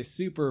this is a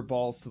super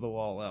balls to the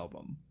wall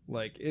album.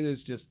 Like, it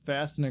is just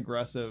fast and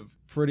aggressive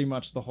pretty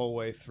much the whole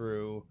way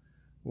through.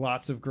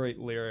 Lots of great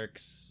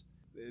lyrics.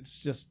 It's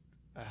just,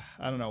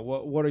 I don't know.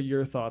 What are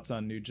your thoughts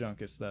on New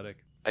Junk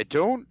Aesthetic?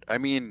 I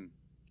mean,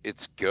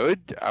 it's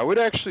good. I would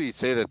actually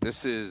say that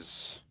this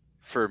is,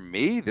 for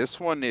me, this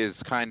one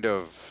is kind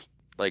of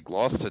like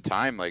lost to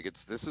time. Like,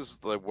 this is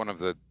like one of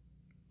the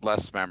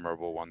less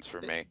memorable ones for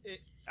me.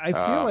 I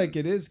feel like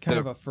it is kind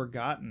of a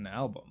forgotten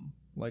album.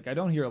 Like, I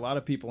don't hear a lot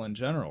of people in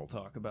general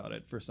talk about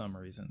it for some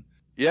reason.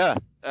 Yeah,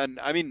 and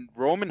I mean,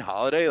 Roman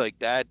Holiday, like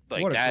that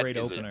is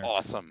opener. An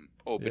awesome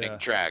opening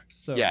track.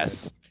 So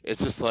yes, good.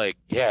 It's just like,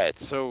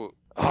 it's so,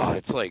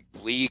 it's like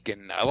bleak,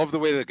 and I love the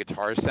way the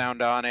guitars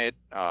sound on it.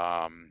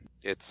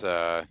 It's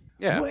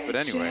Witches,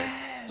 but anyway,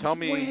 tell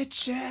me,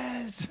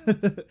 witches.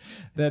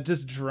 That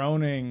just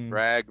droning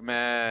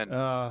Ragman.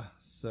 Oh,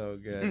 so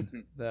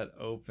good. That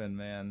open,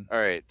 man. All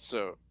right,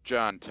 so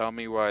John, tell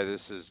me why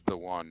this is the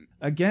one.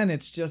 Again,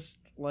 it's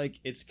just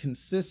like, it's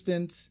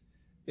consistent.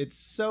 It's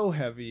so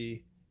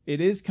heavy. It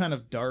is kind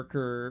of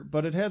darker,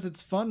 but it has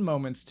its fun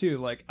moments too.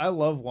 Like, I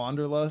love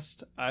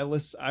Wanderlust.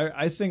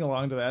 I sing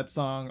along to that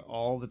song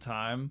all the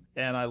time,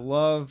 and I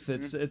love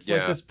it's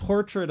like this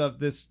portrait of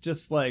this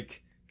just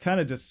like kind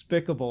of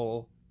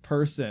despicable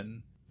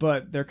person,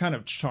 but they're kind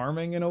of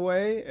charming in a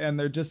way, and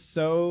they're just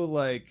so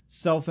like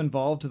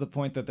self-involved to the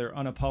point that they're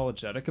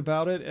unapologetic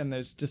about it, and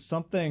there's just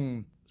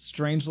something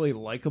strangely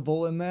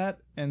likable in that.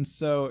 And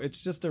so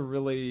it's just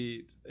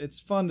it's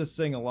fun to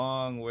sing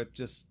along with.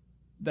 Just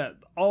that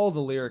all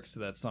the lyrics to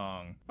that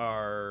song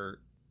are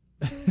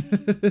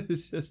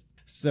just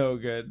so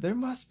good. There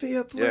must be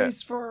a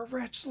place for a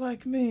wretch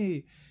like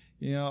me.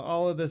 You know,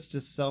 all of this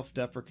just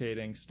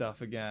self-deprecating stuff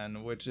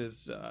again, which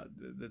is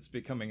that's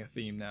becoming a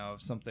theme now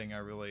of something I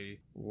really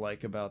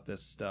like about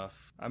this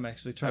stuff. I'm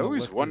actually trying. I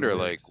always wonder,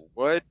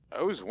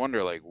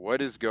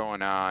 what is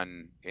going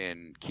on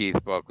in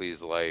Keith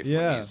Buckley's life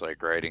when he's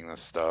like writing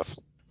this stuff.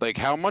 Like,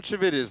 how much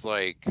of it is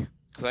like,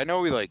 because I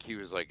know he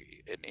was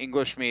like an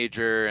English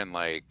major, and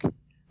like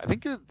I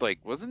think it like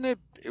wasn't it?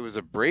 It was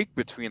a break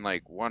between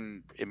like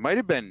one. It might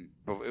have been.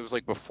 It was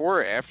like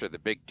before or after the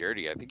Big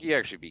Dirty. I think he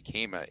actually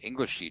became an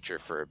English teacher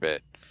for a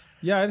bit.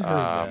 Yeah, I'd heard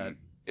that.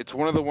 It's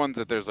one of the ones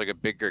that there's like a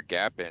bigger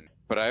gap in.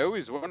 But I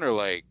always wonder,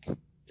 like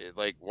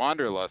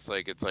Wanderlust,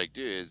 like it's like,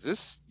 dude, is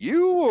this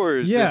you, or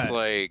is this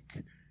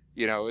like,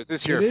 you know, is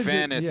this your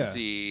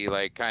fantasy,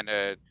 like kind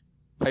of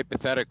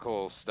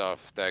hypothetical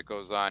stuff that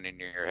goes on in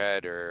your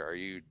head, or are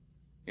you?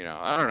 You know,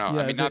 I don't know.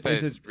 Yeah, I mean, not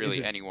that it's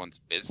really anyone's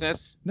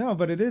business. No,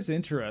 but it is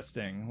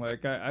interesting.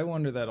 Like, I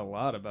wonder that a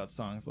lot about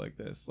songs like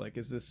this. Like,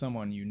 is this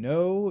someone you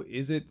know?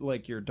 Is it,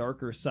 like, your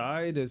darker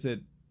side? Is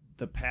it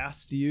the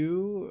past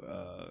you?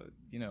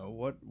 You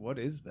know, what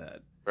is that?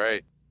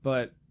 Right.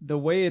 But the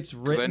way it's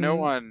written... I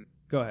know on...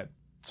 Go ahead.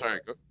 Sorry.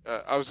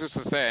 I was just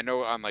going to say, I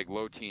know on, like,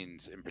 Low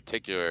Teens in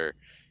particular,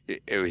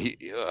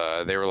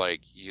 they were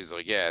like, he's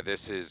like, yeah,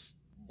 this is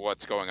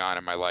what's going on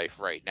in my life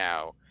right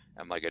now.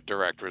 And like a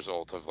direct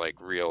result of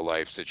like real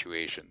life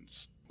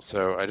situations.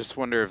 So I just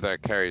wonder if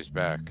that carries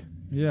back.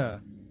 Yeah,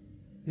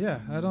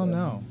 I don't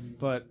know.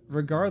 But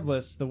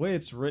regardless, the way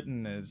it's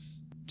written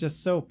is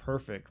just so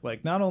perfect.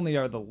 Like, not only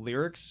are the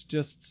lyrics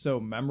just so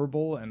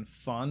memorable and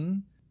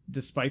fun,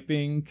 despite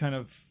being kind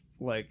of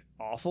like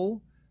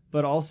awful,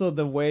 but also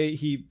the way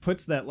he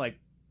puts that like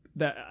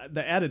the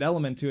added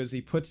element to it is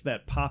he puts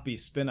that poppy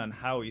spin on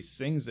how he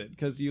sings it.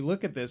 Because you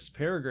look at this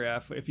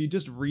paragraph, if you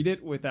just read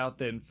it without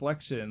the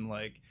inflection,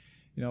 like,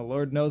 you know,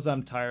 Lord knows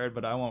I'm tired,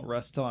 but I won't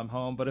rest till I'm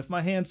home. But if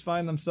my hands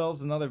find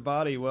themselves another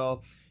body,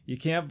 well, you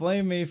can't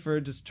blame me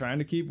for just trying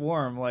to keep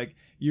warm. Like,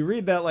 you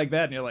read that like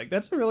that, and you're like,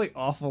 that's a really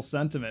awful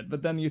sentiment.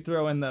 But then you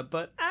throw in the,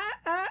 but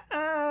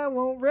I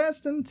won't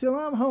rest until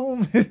I'm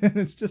home.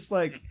 It's just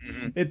like,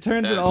 it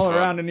turns it all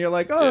around, and you're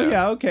like, oh,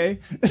 yeah okay.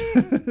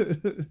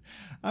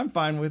 I'm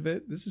fine with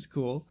it. This is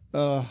cool.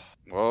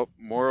 Well,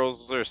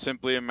 morals are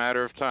simply a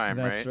matter of time,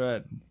 right? That's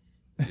right.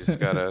 You just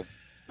gotta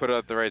put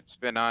out the right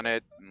spin on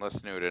it and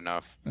listen to it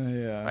enough.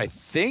 Yeah. I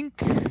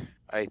think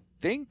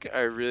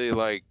I really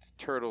liked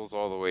Turtles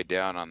All the Way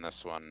Down on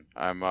this one.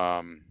 I'm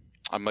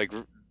like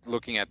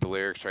looking at the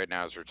lyrics right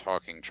now as we're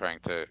talking, trying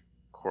to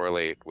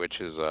correlate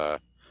which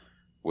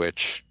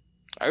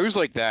I always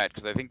like that,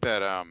 because I think that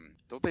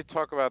don't they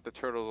talk about the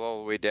turtles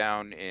all the way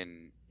down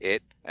in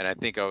it? And I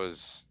think I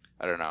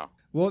don't know.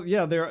 Well,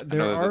 yeah, there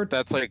are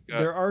that's like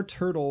there are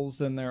turtles,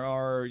 and there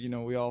are, you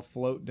know, we all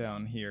float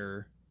down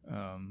here.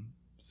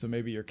 So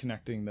maybe you're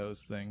connecting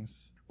those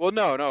things. Well,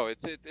 no,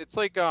 it's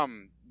like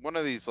one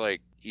of these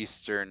like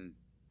Eastern,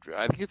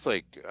 I think it's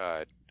like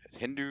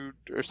Hindu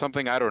or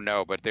something, I don't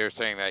know, but they're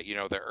saying that, you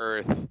know, the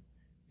Earth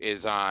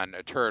is on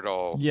a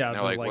turtle. Yeah, and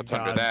they're like, what's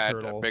under that?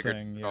 A bigger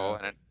thing, turtle.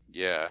 yeah. And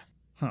yeah.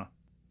 Huh.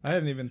 I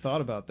hadn't even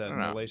thought about that in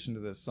know. relation to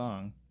this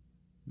song.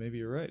 Maybe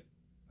you're right.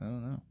 I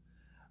don't know.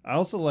 I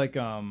also like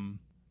I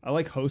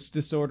like Host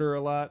Disorder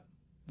a lot.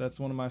 That's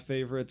one of my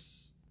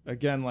favorites.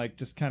 Again, like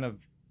just kind of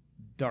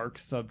dark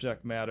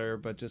subject matter,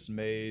 but just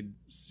made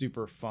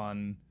super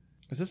fun.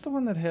 Is this the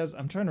one that has,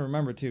 I'm trying to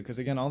remember too, because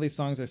again, all these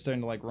songs are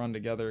starting to like run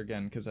together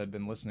again because I'd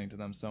been listening to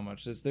them so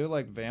much. Is there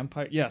like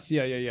vampire? Yes,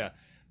 yeah.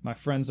 My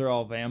friends are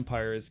all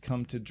vampires,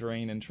 come to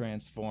drain and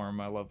transform.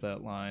 I love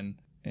that line.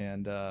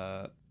 And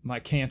my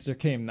cancer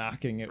came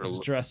knocking. It was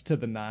dressed to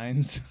the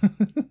nines.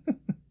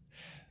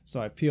 So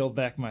I peeled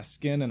back my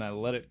skin and I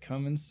let it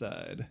come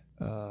inside.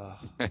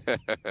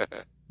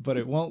 But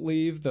it won't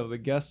leave, though the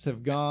guests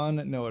have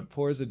gone. No, it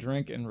pours a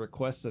drink and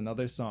requests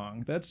another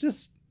song. That's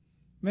just,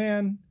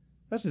 man,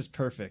 that's just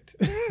perfect.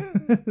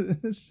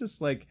 It's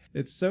just like,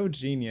 it's so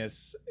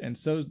genius, and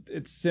so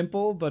it's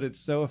simple, but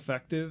it's so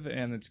effective,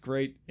 and it's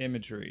great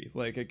imagery.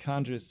 Like, it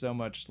conjures so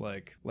much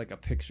like a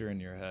picture in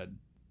your head.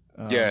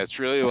 Yeah, it's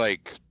really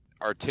like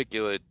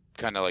articulate,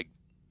 kind of like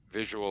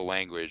visual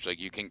language. Like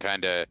you can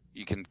kind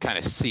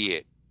of see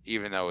it,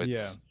 even though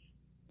it's,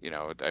 you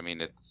know, I mean,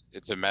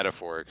 it's a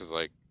metaphor, because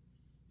like,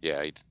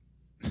 yeah,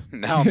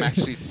 now I'm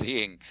actually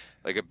seeing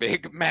like a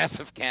big,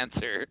 massive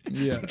cancer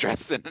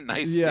dressed in a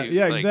nice suit.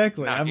 Yeah, like,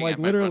 exactly. I'm like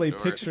literally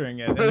picturing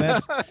it. And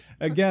that's,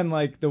 again,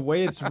 like the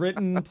way it's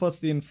written plus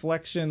the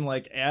inflection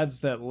like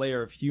adds that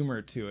layer of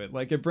humor to it.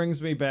 Like it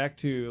brings me back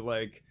to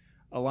like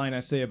a line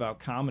I say about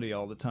comedy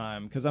all the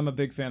time, because I'm a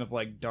big fan of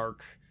like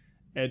dark,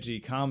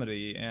 edgy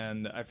comedy.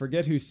 And I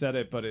forget who said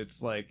it, but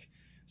it's like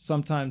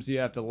sometimes you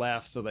have to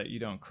laugh so that you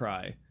don't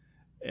cry.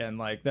 And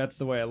like that's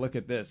the way I look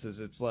at this, is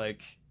it's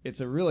like it's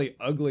a really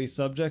ugly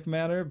subject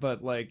matter,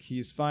 but like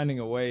he's finding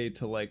a way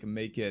to like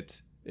make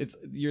it,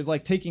 you're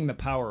like taking the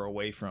power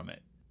away from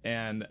it.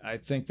 And I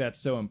think that's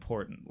so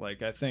important.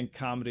 Like I think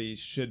comedy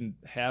shouldn't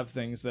have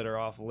things that are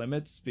off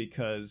limits,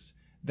 because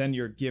then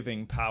you're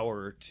giving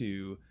power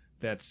to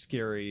that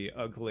scary,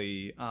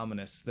 ugly,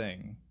 ominous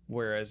thing.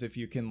 Whereas if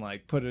you can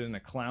like put it in a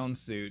clown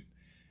suit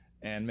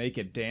and make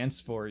it dance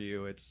for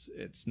you, it's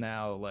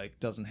now like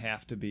doesn't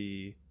have to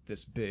be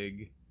this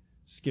big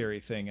scary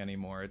thing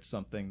anymore. It's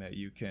something that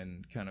you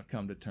can kind of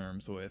come to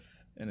terms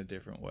with in a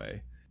different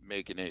way.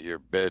 Making it your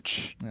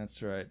bitch.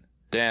 That's right.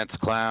 Dance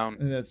clown.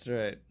 That's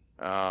right.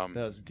 That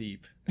was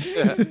deep.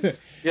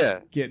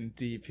 Yeah. Getting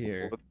deep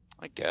here.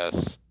 I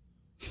guess.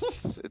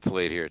 It's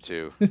late here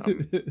too.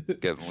 I'm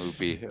getting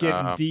loopy.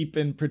 Getting deep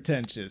and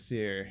pretentious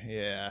here.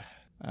 Yeah.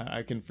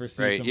 I can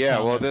foresee right, some yeah,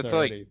 well, comments that's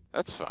already. like,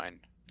 that's fine.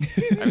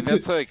 I mean,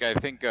 that's like, I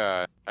think,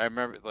 I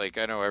remember, like,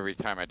 I know Every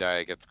Time I Die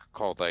it gets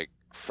called, like,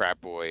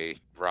 frat boy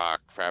rock,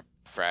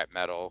 frat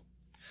metal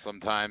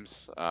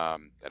sometimes.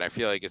 And I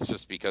feel like it's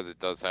just because it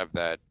does have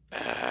that,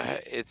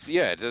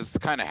 it does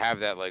kind of have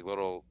that, like,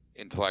 little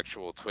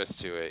intellectual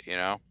twist to it, you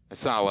know?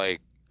 It's not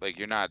like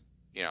you're not,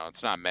 you know,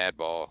 it's not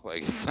Madball.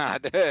 Like, it's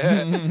not,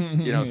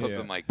 you know,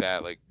 something like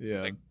that. Like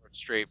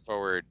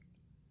straightforward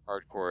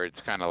hardcore.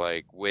 It's kind of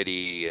like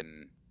witty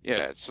and,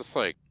 yeah, it's just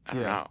like, I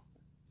don't know.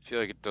 I feel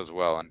like it does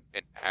well in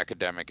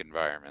academic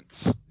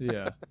environments.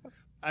 Yeah.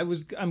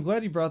 I'm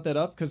glad you brought that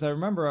up, because I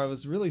remember I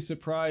was really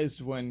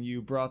surprised when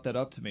you brought that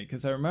up to me,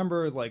 because I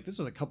remember, like, this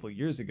was a couple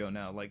years ago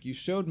now, like, you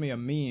showed me a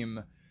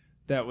meme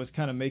that was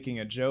kind of making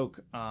a joke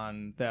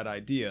on that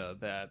idea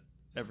that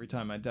Every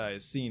Time I Die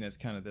is seen as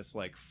kind of this,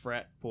 like,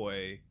 frat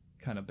boy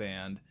kind of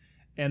band,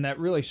 and that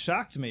really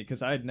shocked me,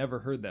 because I had never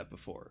heard that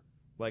before.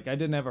 Like, I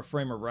didn't have a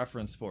frame of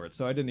reference for it,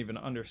 so I didn't even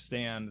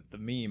understand the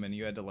meme, and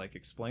you had to, like,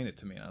 explain it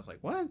to me, and I was like,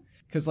 what?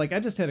 Because, like,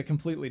 I just had a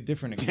completely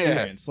different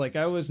experience. Like,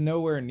 I was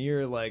nowhere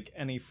near, like,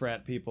 any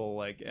frat people,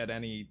 like, at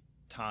any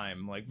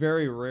time, like,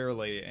 very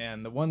rarely,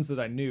 and the ones that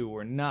I knew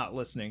were not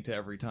listening to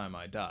Every Time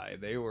I Die.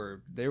 They were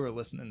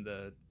listening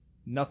to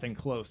nothing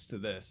close to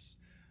this.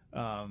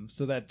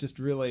 So that just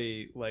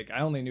really, like, I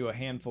only knew a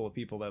handful of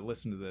people that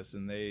listened to this,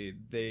 and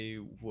they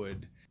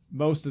would...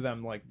 most of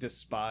them like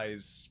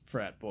despise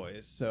frat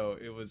boys, so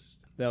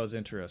that was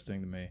interesting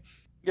to me.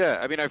 Yeah,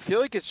 I mean, I feel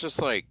like it's just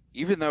like,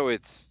 even though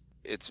it's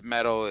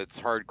metal, it's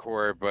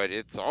hardcore, but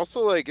it's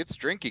also like it's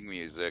drinking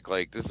music.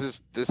 Like this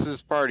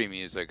is party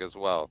music as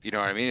well. You know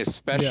what I mean?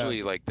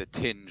 Especially like the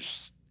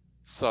tinge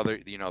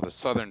southern, you know, the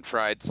southern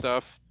fried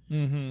stuff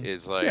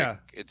is like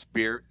it's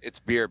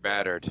beer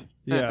battered.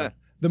 Yeah.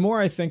 The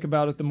more I think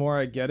about it, the more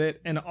I get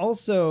it, and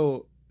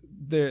also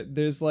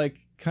there's like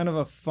kind of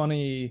a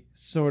funny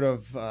sort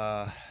of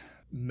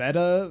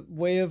meta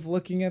way of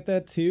looking at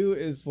that too,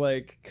 is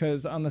like,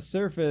 because on the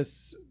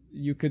surface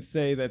you could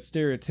say that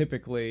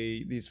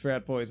stereotypically these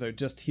frat boys are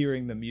just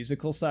hearing the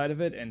musical side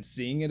of it and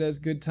seeing it as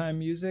good time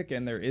music,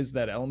 and there is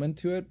that element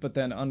to it, but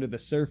then under the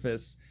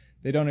surface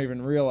they don't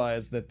even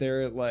realize that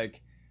they're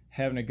like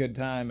having a good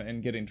time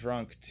and getting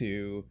drunk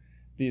to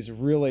these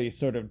really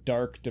sort of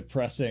dark,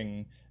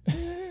 depressing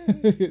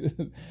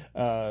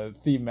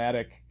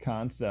thematic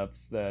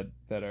concepts that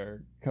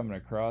are coming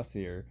across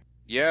here.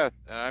 Yeah,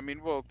 I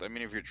mean,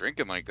 if you're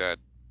drinking like that,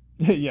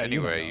 yeah.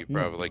 Anyway, you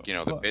probably like, you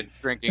know, the binge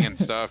drinking and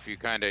stuff. You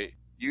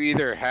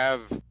either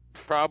have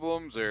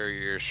problems or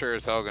you're sure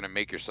as hell gonna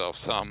make yourself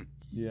some.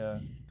 Yeah.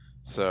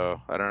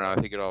 So I don't know. I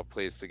think it all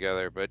plays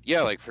together. But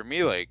yeah, like for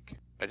me, like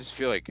I just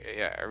feel like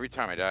Every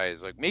Time I Die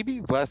is like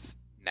maybe less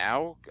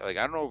now. Like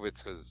I don't know if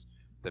it's because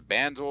the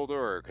band's older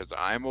or because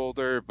I'm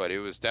older, but it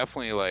was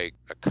definitely like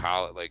a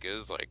college. Like it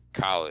was like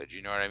college.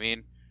 You know what I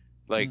mean?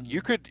 Like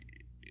you could,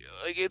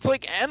 like it's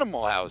like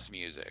Animal House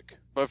music,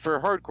 but for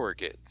hardcore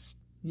kids.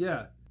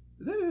 Yeah,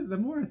 that is. The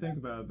more I think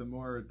about it, the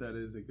more that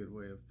is a good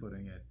way of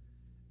putting it.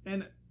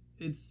 And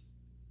it's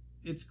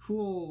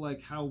cool,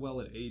 like how well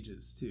it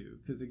ages too.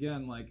 Because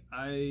again, like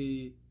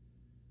I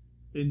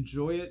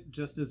enjoy it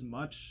just as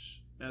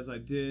much as I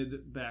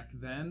did back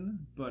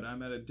then, but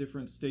I'm at a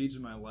different stage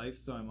in my life,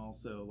 so I'm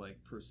also like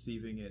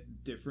perceiving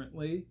it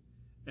differently.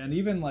 And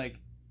even like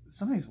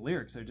some of these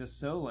lyrics are just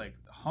so like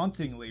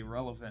hauntingly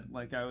relevant.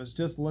 Like I was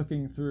just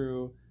looking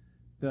through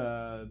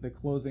the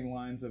closing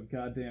lines of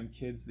Goddamn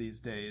Kids These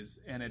Days,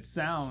 and it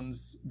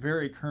sounds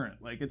very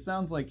current. Like it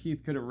sounds like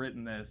Keith could have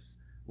written this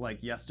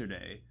like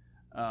yesterday.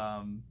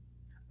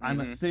 I'm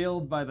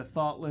assailed by the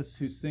thoughtless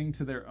who sing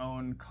to their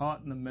own,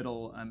 caught in the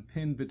middle. I'm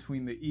pinned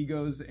between the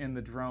egos and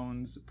the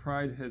drones.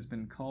 Pride has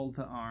been called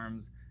to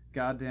arms.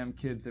 Goddamn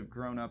kids have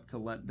grown up to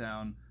let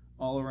down.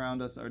 All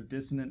around us are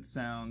dissonant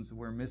sounds.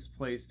 We're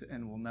misplaced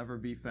and will never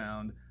be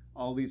found.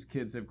 All these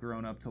kids have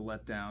grown up to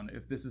let down.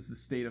 If this is the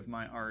state of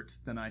my art,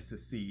 then I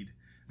secede.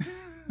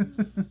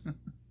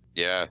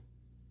 Yeah.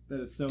 That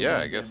is so. Yeah,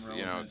 I guess relevant.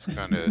 You know it's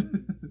kind of.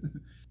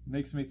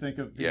 Makes me think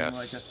of being Yes.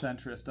 like a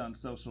centrist on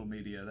social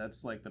media.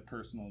 That's like the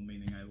personal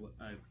meaning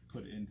I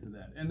put into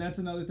that. And that's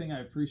another thing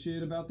I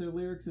appreciate about their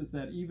lyrics is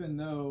that even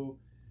though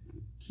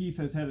Keith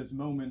has had his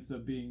moments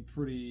of being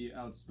pretty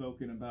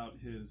outspoken about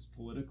his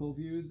political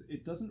views,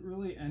 it doesn't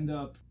really end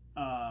up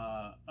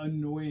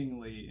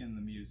annoyingly in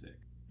the music.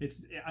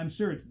 I'm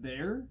sure it's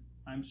there.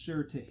 I'm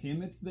sure to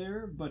him it's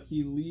there, but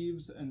he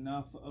leaves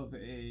enough of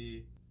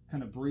a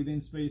kind of breathing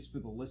space for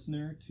the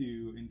listener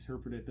to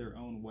interpret it their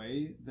own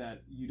way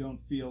that you don't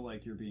feel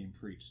like you're being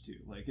preached to.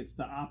 Like, it's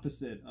the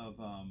opposite of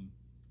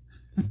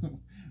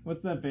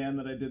what's that band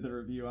that I did the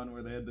review on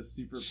where they had the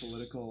super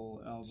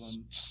political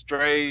album?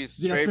 Stray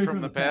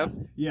from the Path.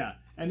 Yeah,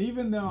 and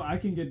even though I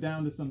can get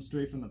down to some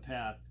Stray from the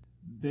Path,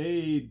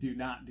 they do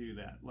not do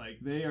that. Like,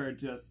 they are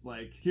just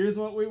like, here's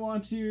what we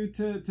want you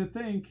to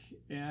think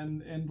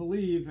and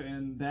believe,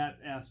 and that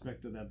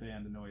aspect of that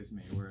band annoys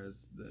me.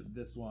 Whereas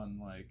this one,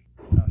 like,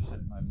 oh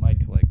shit, my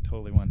mic like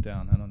totally went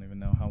down. I don't even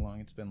know how long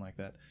it's been like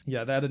that.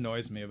 Yeah, that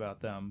annoys me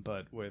about them.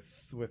 But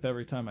with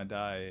Every Time I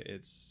Die,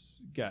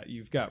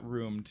 you've got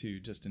room to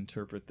just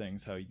interpret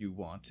things how you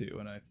want to,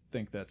 and I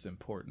think that's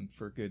important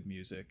for good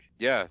music.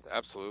 Yeah,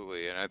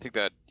 absolutely, and I think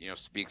that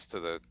speaks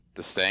to the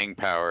staying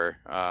power.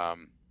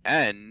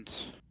 And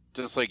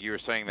just like you were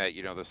saying that,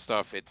 the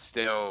stuff, it's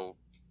still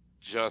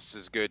just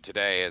as good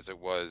today as it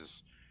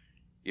was,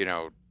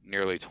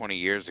 nearly 20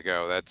 years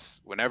ago.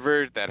 That's when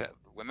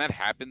that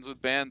happens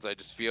with bands, I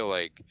just feel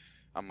like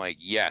I'm like,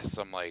 yes,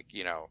 I'm like,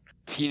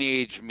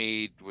 teenage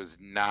me was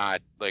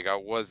not like, I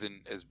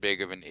wasn't as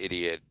big of an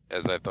idiot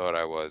as I thought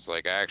I was.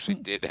 Like, I actually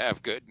did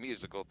have good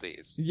musical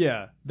taste.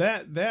 Yeah,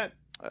 that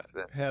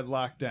had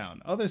locked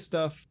down. Other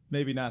stuff,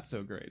 maybe not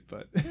so great,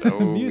 but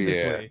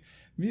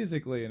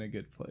musically in a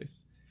good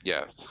place.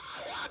 Yeah.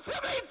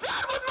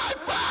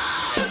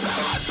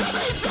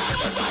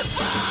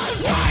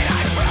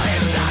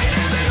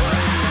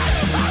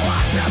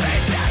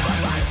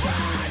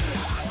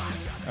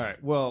 All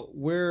right, well,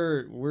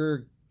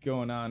 we're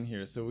going on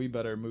here, so we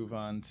better move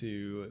on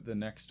to the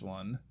next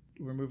one.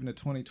 We're moving to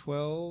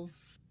 2012.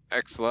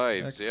 X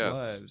Lives,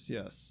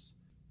 yes.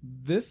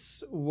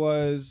 This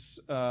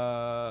was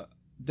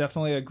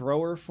definitely a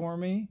grower for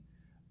me.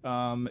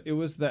 It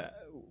was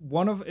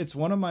one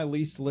of my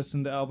least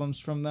listened albums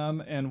from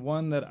them, and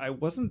one that I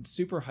wasn't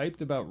super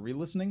hyped about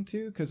re-listening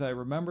to because I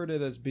remembered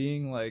it as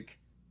being like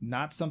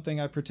not something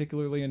I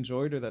particularly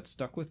enjoyed or that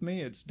stuck with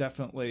me. It's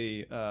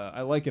definitely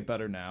I like it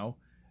better now,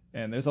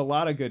 and there's a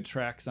lot of good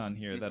tracks on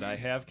here that I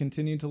have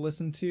continued to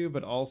listen to,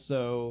 but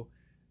also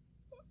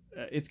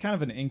it's kind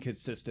of an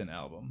inconsistent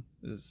album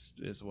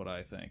is what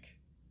I think.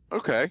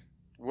 Okay.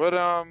 What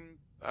I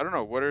don't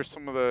know, what are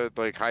some of the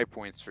like high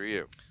points for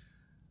you?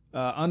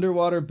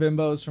 Underwater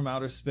Bimbos from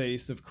Outer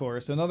Space, of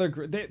course.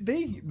 Another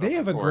they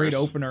have a great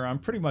opener on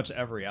pretty much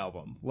every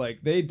album.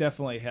 Like, they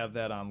definitely have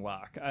that on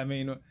lock. I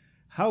mean,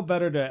 how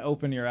better to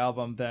open your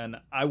album than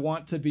I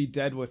Want to Be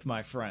Dead with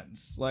My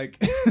Friends?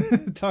 Like,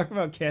 talk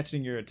about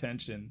catching your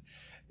attention.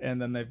 And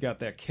then they've got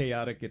that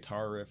chaotic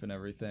guitar riff and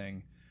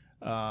everything.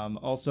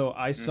 Also,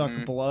 I Suck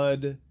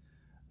Blood,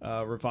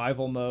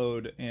 Revival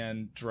Mode,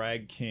 and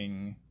Drag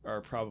King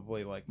are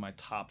probably like my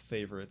top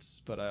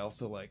favorites, but I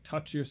also like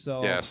Touch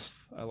Yourself. Yes.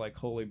 I like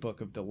Holy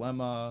Book of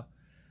Dilemma.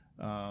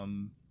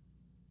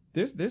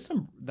 There's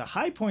some, the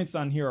high points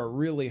on here are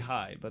really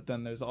high, but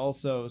then there's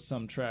also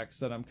some tracks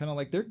that I'm kind of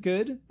like, they're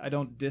good. I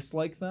don't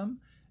dislike them,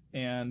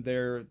 and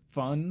they're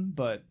fun,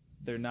 but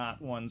they're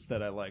not ones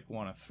that I like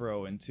want to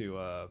throw into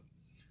a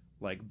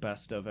like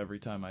best of Every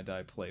Time I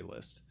Die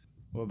playlist.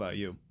 What about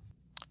you?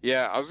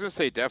 Yeah, I was gonna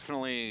say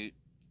definitely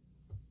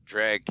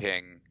Drag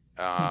King,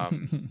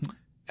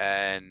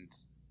 and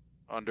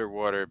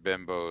Underwater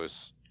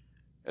Bimbos.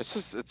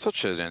 It's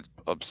such an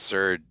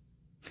absurd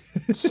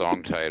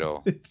song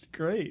title. It's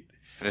great.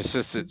 And it's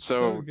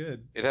so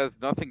good. It has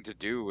nothing to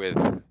do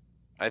with,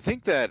 I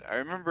think that I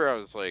remember I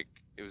was like,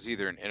 it was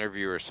either an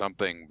interview or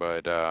something,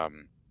 but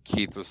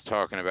Keith was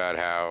talking about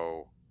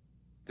how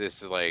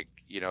this is like,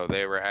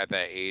 they were at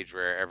that age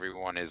where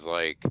everyone is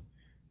like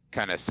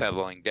kind of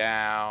settling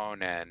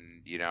down and,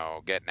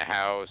 getting a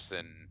house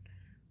and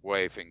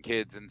wife and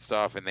kids and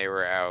stuff, and they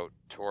were out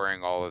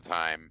touring all the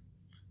time.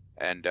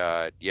 And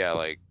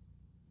like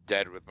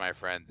Dead with My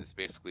Friends is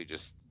basically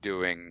just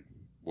doing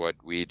what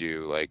we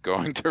do, like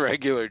going to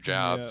regular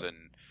jobs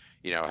and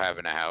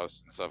having a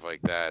house and stuff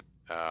like that.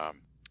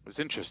 It was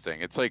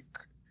interesting. It's like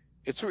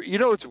it's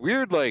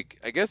weird, like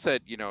I guess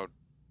that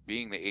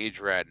being the age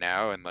we're at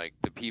now, and like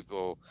the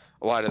people,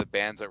 a lot of the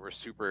bands that were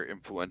super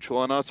influential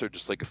on us are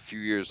just like a few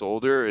years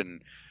older,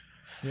 and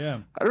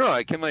I don't know,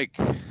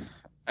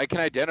 I can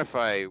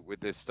identify with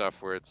this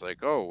stuff where it's like,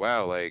 oh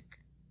wow, like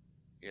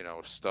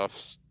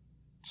stuff's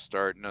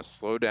starting to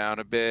slow down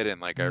a bit, and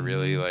like I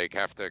really like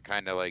have to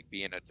kind of like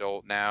be an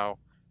adult now.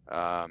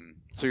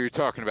 So you're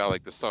talking about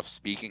like the stuff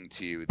speaking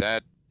to you,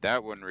 that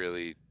one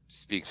really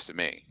speaks to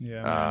me.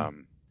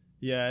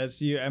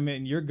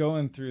 You're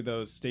going through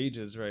those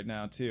stages right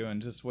now too,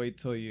 and just wait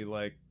till you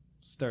like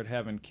start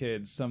having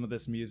kids, some of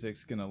this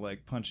music's gonna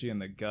like punch you in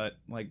the gut.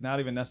 Like not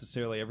even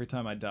necessarily every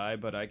time I die,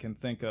 but I can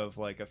think of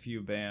like a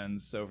few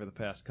bands over the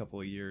past couple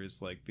of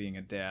years, like being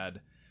a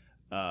dad.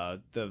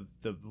 The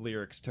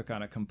lyrics took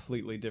on a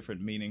completely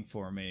different meaning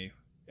for me,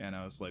 and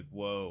I was like,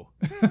 whoa,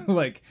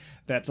 like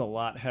that's a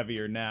lot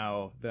heavier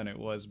now than it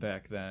was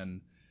back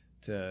then.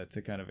 To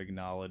kind of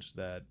acknowledge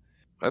that.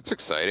 That's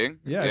exciting.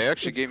 Yeah, it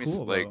actually it's gave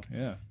cool, me like,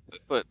 yeah.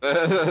 But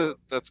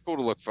that's cool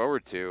to look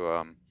forward to.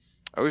 I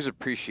always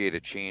appreciate a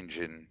change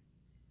in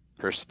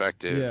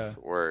perspective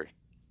or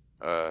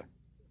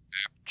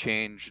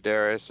change,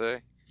 dare I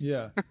say?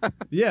 Yeah,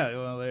 yeah.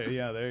 Well,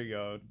 there you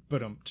go.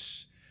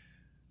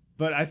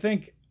 But I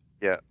think,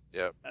 yeah.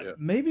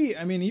 Maybe,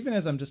 I mean, even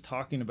as I'm just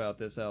talking about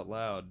this out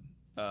loud,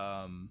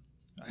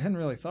 I hadn't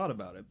really thought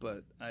about it,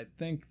 but I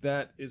think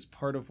that is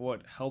part of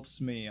what helps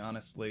me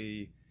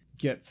honestly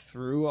get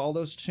through all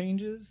those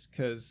changes.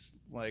 Because,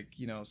 like,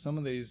 you know, some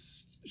of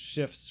these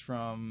shifts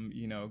from,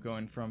 you know,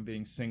 going from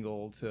being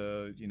single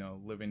to, you know,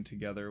 living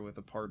together with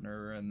a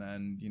partner, and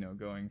then, you know,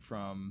 going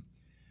from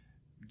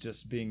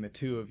just being the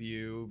two of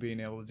you, being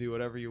able to do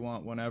whatever you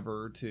want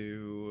whenever,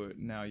 to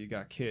now you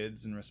got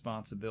kids and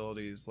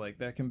responsibilities, like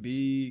that can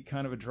be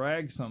kind of a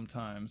drag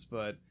sometimes.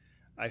 But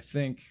I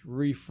think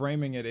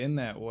reframing it in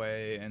that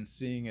way and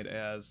seeing it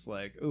as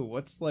like, oh,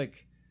 what's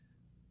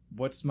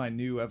my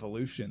new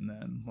evolution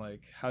then?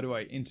 Like, how do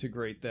I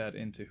integrate that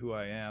into who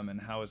I am,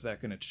 and how is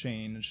that going to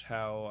change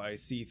how I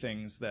see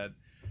things that,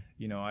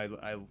 you know,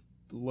 I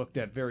looked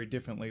at very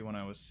differently when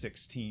I was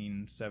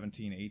 16,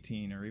 17,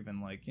 18, or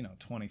even like, you know,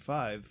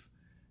 25.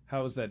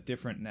 How is that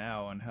different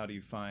now, and how do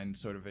you find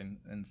sort of an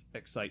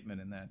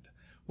excitement in that?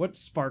 What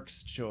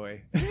sparks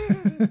joy?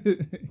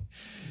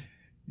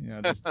 You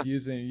know, just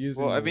using.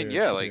 Well, I mean,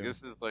 yeah, like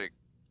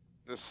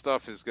this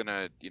stuff is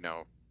gonna, you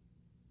know,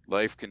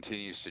 life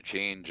continues to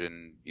change,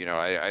 and you know,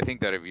 I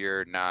think that if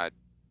you're not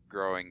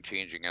growing,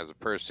 changing as a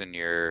person,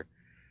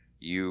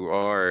 you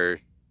are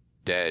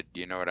dead.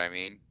 You know what I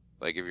mean?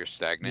 Like if you're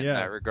stagnant in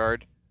that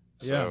regard.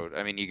 So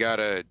I mean, you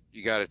gotta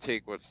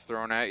take what's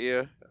thrown at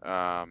you,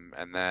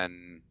 and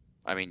then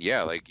I mean,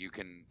 yeah, like you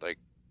can, like,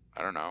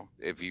 I don't know,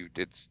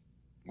 it's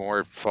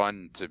more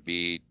fun to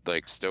be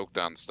like stoked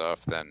on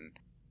stuff than,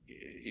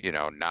 you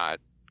know, not,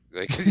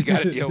 like, because you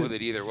got to deal with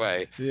it either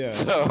way.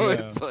 So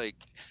it's like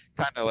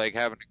kind of like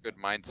having a good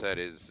mindset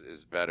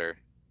is better.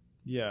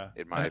 Yeah,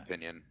 in my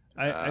opinion.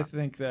 I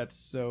think that's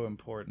so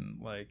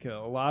important. Like a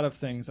lot of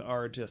things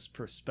are just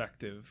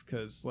perspective,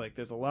 because like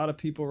there's a lot of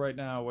people right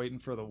now waiting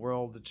for the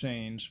world to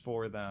change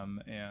for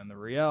them, and the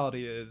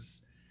reality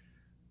is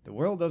the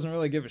world doesn't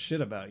really give a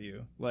shit about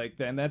you. Like,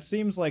 and that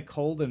seems like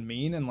cold and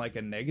mean and like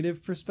a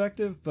negative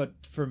perspective, but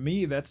for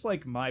me that's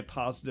like my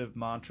positive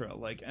mantra.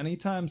 Like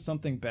anytime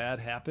something bad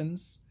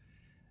happens,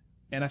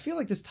 and I feel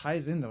like this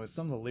ties in though with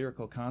some of the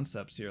lyrical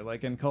concepts here,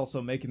 like, and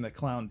also making the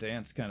clown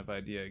dance kind of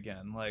idea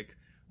again. Like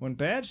when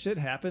bad shit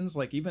happens,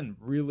 like even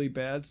really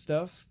bad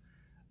stuff,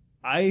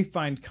 I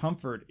find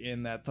comfort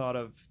in that thought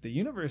of the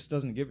universe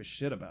doesn't give a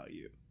shit about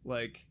you.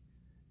 Like,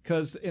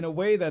 because in a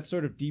way that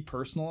sort of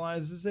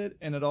depersonalizes it,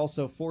 and it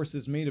also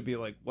forces me to be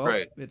like, well,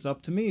 It's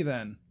up to me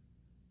then.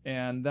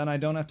 And then I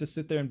don't have to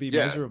sit there and be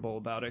miserable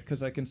about it,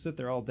 because I can sit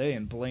there all day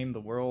and blame the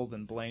world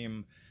and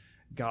blame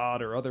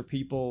God or other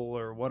people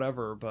or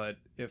whatever. But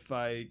if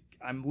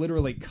I'm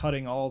literally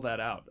cutting all that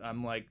out.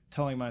 I'm like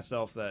telling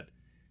myself that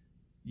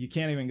you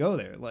can't even go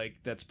there. Like,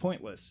 that's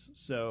pointless.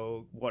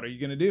 So what are you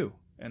going to do?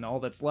 And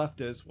all that's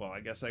left is, well, I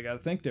guess I got to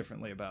think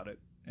differently about it.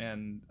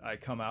 And I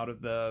come out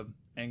of the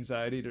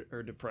anxiety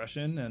or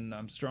depression, and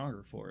I'm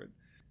stronger for it.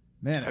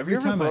 Man, have you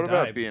ever thought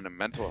about being a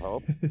mental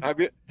health? Have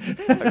you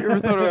ever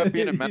thought about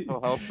being a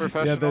mental health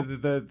professional?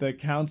 Yeah, the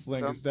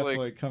counseling is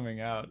definitely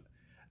coming out.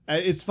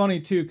 It's funny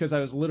too, because I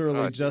was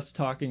literally just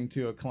talking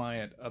to a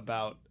client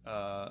about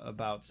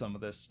some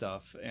of this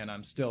stuff, and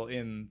I'm still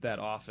in that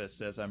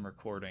office as I'm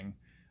recording,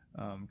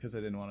 because I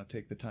didn't want to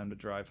take the time to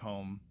drive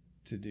home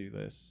to do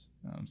this.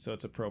 So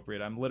it's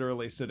appropriate. I'm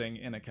literally sitting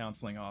in a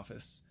counseling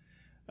office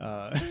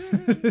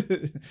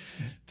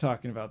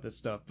talking about this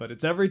stuff, but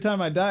it's every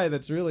time I die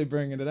that's really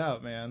bringing it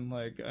out, man.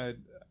 Like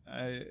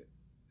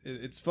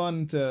it's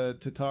fun to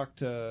talk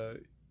to,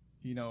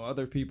 you know,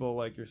 other people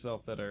like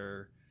yourself that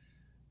are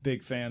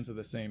big fans of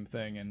the same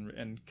thing,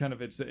 and kind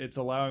of it's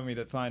allowing me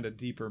to find a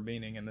deeper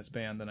meaning in this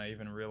band than I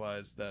even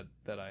realized that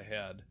I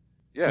had.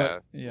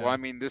 Well, I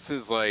mean, this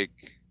is why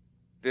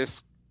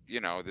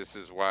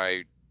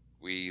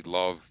we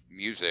love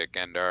music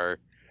and are,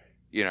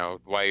 you know,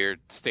 why you're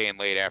staying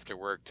late after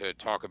work to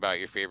talk about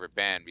your favorite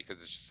band,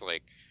 because it's just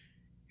like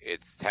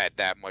it's had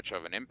that much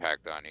of an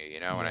impact on you, you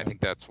know. And I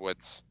think that's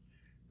what's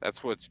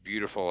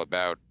beautiful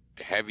about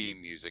heavy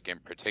music in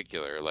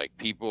particular. Like,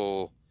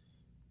 people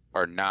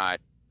are not,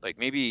 like,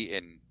 maybe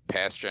in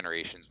past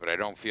generations, but I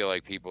don't feel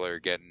like people are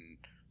getting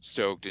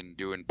stoked and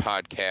doing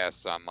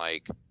podcasts on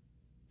like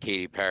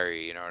Katy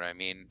Perry, you know what I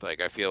mean?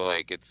 Like, I feel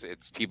like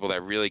it's people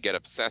that really get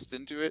obsessed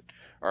into it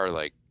are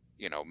like,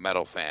 you know,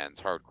 metal fans,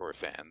 hardcore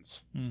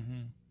fans.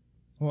 Mm-hmm.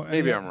 Well,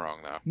 maybe I'm wrong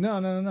though.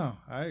 No.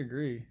 I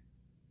agree.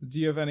 Do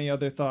you have any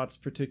other thoughts,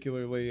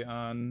 particularly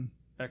on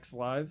X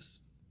Lives?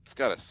 It's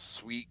got a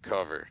sweet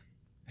cover.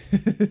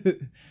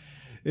 It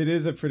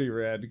is a pretty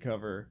rad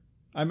cover.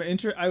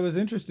 I was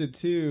interested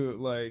too,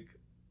 like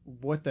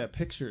what that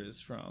picture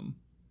is from,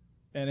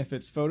 and if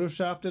it's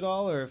photoshopped at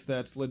all, or if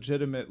that's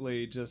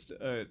legitimately just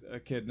a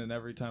kid in an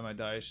Every Time I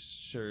Die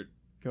shirt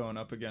going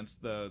up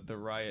against the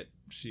riot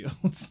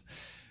shields.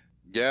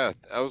 Yeah,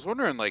 I was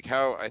wondering like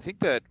how, I think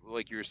that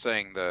like you were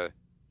saying,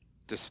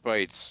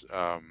 despite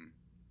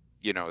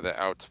the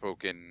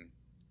outspoken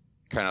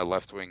kind of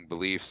left-wing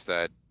beliefs,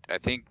 that I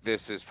think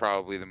this is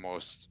probably the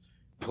most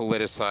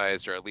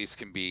politicized, or at least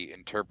can be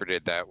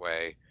interpreted that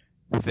way,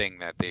 thing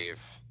that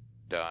they've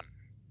done.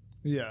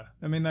 Yeah,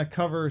 I mean, that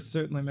cover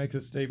certainly makes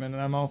a statement,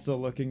 and I'm also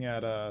looking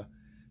at the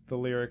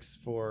lyrics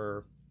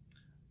for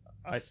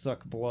I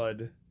Suck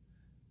Blood,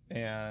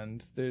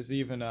 and there's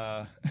even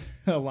a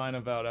line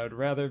about, I'd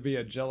rather be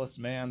a jealous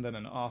man than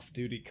an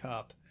off-duty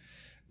cop.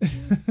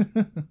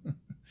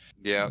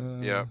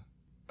 Yeah.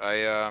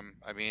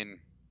 I mean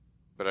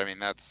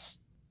that's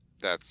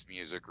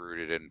music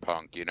rooted in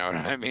punk, you know what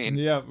I mean?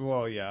 Yeah,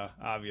 well, yeah,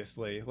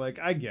 obviously. Like,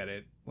 I get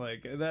it.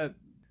 Like, that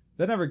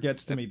never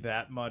gets to me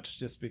that much,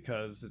 just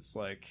because it's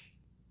like,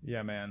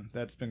 yeah, man,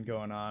 that's been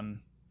going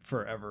on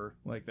forever.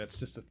 Like, that's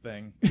just a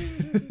thing.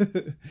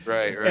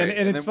 Right.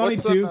 And it's funny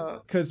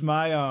too, because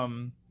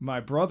my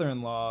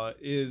brother-in-law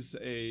is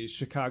a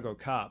Chicago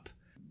cop.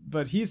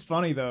 But he's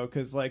funny though,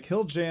 because like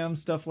he'll jam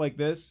stuff like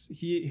this.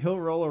 He'll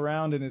roll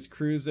around in his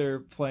cruiser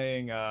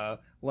playing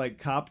like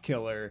Cop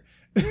Killer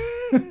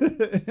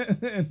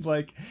and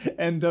like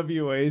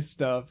NWA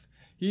stuff.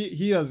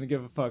 He doesn't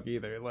give a fuck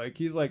either. Like,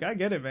 he's like, I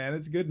get it, man.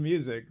 It's good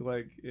music.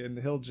 Like, and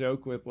he'll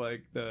joke with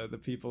like the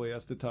people he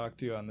has to talk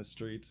to on the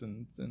streets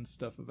and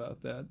stuff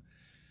about that.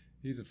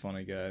 He's a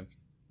funny guy.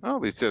 Well,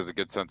 at least he has a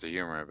good sense of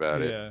humor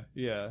about it.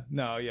 Yeah.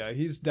 No, yeah.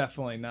 He's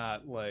definitely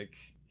not like,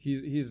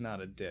 he's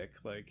not a dick.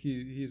 Like,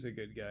 he's a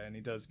good guy, and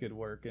he does good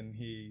work, and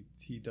he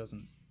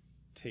doesn't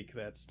take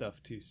that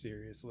stuff too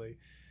seriously.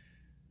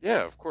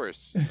 Yeah, of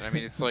course. I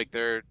mean, it's like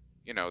they're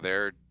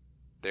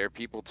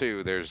people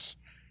too. There's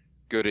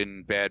good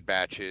and bad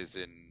batches,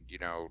 and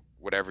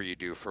whatever you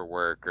do for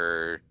work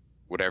or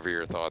whatever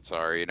your thoughts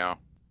are, Yeah.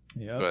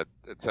 But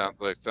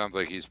it sounds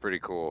like he's pretty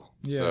cool.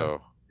 Yeah.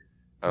 So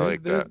I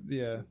like that.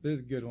 Yeah,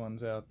 there's good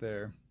ones out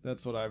there.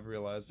 That's what I've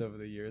realized over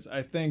the years.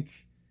 I think,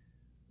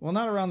 well,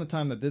 not around the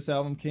time that this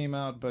album came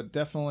out, but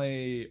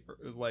definitely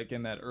like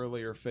in that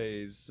earlier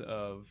phase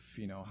of,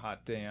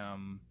 Hot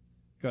Damn,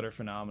 Gutter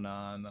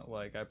Phenomenon,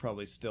 like I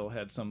probably still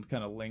had some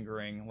kind of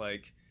lingering,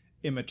 like,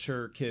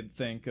 immature kid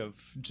think of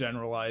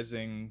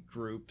generalizing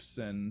groups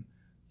and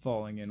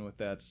falling in with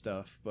that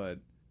stuff. But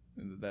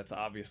that's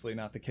obviously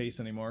not the case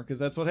anymore, because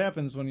that's what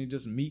happens when you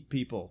just meet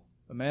people.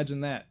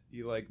 Imagine that.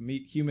 You like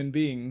meet human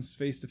beings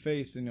face to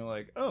face, and you're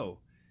like, oh,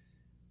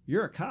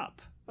 you're a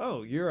cop.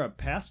 Oh, you're a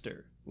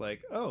pastor.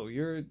 Like, oh,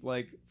 you're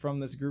like from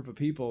this group of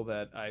people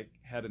that I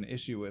had an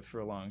issue with for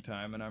a long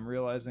time, and I'm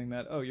realizing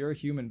that, oh, you're a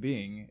human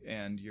being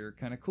and you're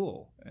kind of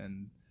cool,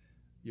 and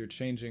you're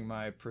changing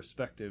my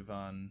perspective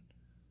on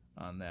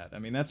that. I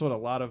mean, that's what a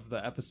lot of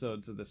the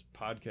episodes of this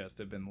podcast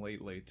have been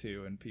lately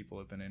too, and people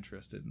have been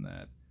interested in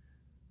that.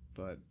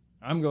 But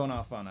I'm going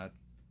off on a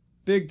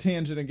big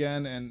tangent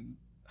again, and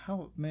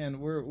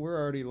we're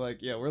already like,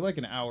 we're like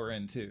an hour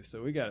in too,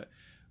 so we got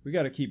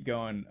to keep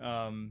going.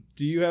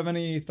 Do you have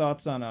any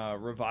thoughts on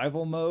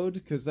Revival Mode?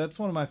 Because that's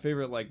one of my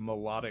favorite like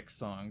melodic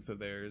songs of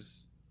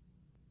theirs.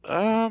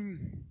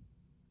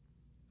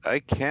 I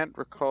can't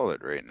recall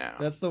it right now.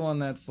 That's the one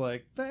that's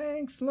like,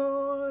 thanks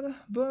Lord,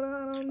 but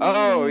I don't know.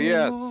 Oh,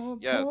 yes.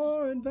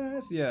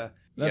 Yeah,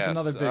 that's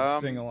another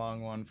big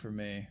sing-along one for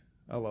me.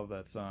 I love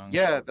that song.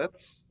 Yeah,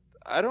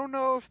 I don't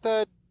know if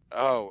that.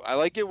 Oh, I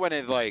like it when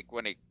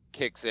it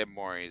kicks in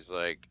more. He's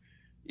like,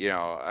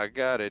 I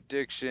got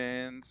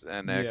addictions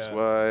and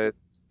XY,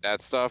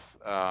 that stuff.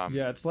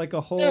 Yeah, it's like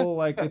a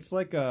whole it's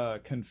like a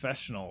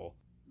confessional.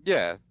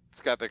 Yeah,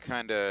 it's got the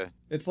kind of.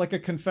 It's like a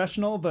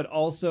confessional, but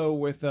also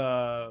with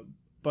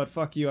but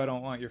fuck you, I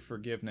don't want your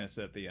forgiveness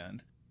at the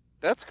end.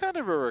 That's kind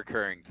of a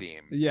recurring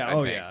theme. Yeah. I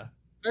think. Yeah.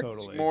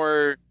 Totally.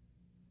 More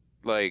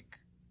like.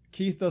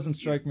 Keith doesn't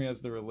strike me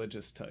as the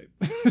religious type.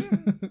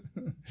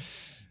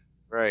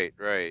 Right.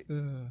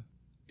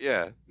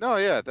 Yeah. No.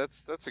 Yeah.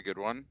 That's a good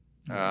one.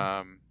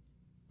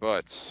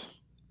 But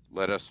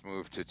let us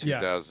move to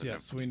 2000.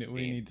 Yes, we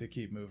need to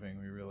keep moving.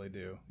 We really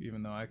do.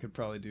 Even though I could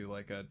probably do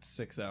like a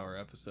 6-hour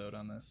episode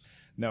on this.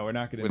 No, we're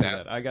not going to do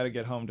that. I got to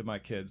get home to my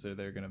kids, or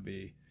they're going to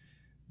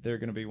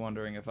be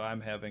wondering if I'm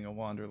having a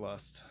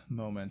wanderlust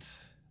moment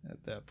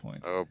at that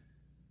point. Oh,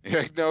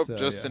 nope, so,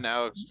 just an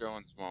Alex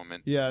Jones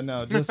moment. Yeah,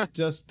 no,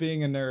 just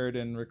being a nerd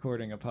and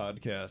recording a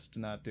podcast,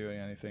 not doing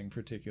anything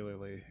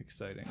particularly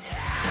exciting.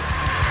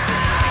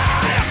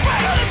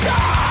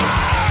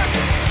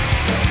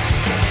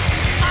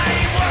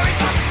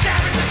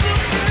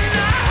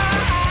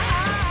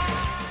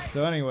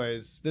 So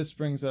anyways, this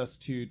brings us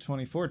to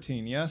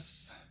 2014,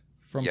 yes?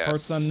 From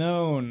Parts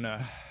Unknown,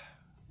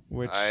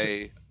 which...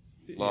 I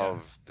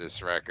love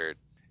this record.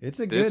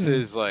 It's a good... This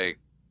is like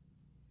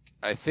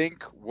I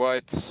think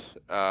what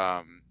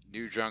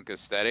New Junk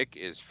Aesthetic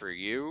is for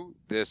you,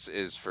 this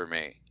is for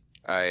me.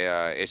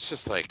 It's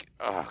just like,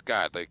 oh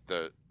god, like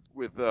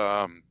with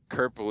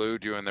Kurt Ballou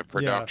doing the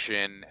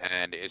production,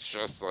 and it's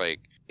just like,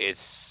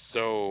 it's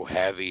so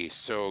heavy,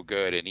 so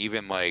good, and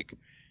even like,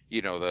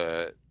 you know,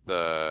 the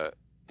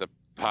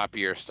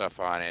poppier stuff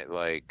on it,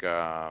 like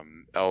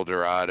El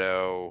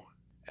Dorado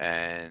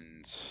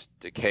and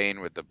Decaying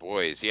with the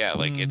Boys. Yeah,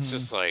 like it's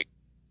just like,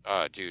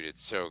 oh dude,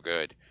 it's so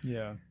good.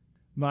 Yeah.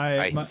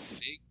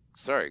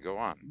 Sorry, go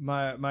on.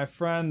 My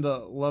friend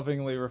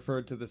lovingly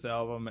referred to this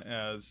album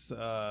as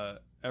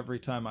Every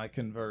Time I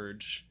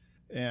Converge,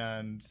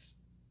 and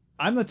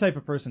I'm the type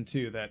of person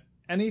too that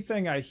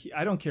anything I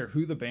don't care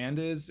who the band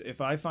is,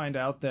 if I find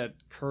out that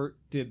Kurt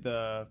did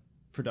the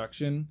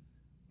production,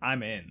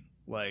 I'm in.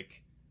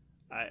 Like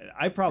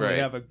I probably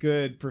have a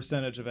good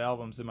percentage of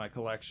albums in my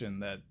collection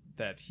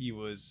that he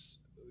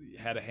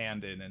had a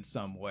hand in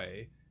some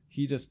way.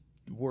 He just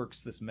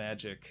works this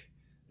magic,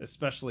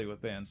 especially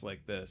with bands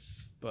like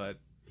this, but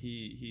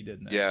he did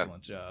an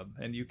excellent job,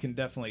 and you can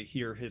definitely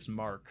hear his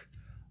mark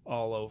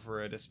all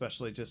over it,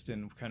 especially just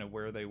in kind of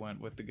where they went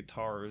with the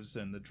guitars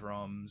and the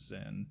drums,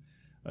 and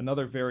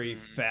another very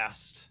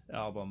fast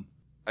album.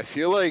 I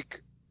feel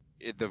like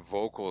the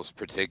vocals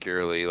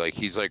particularly, like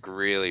he's like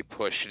really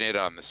pushing it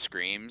on the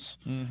screams.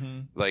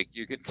 Like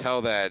you can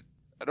tell that,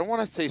 I don't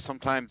want to say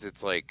sometimes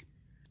it's like,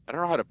 I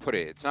don't know how to put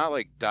it, it's not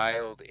like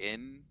dialed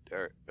in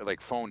or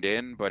like phoned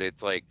in, but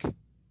it's like,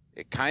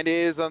 it kind of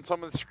is on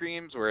some of the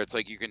screams, where it's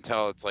like you can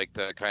tell it's like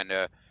the kind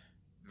of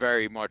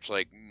very much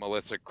like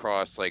Melissa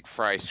Cross, like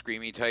Fry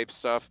screamy type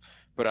stuff.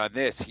 But on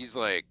this, he's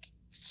like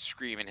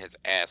screaming his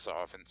ass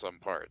off in some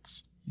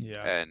parts.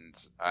 Yeah. And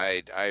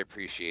I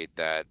appreciate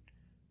that.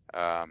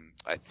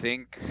 I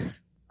think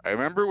I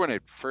remember when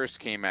it first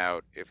came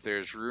out, If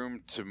There's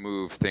Room to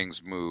Move,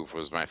 Things Move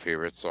was my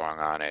favorite song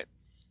on it.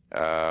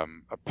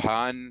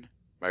 Upon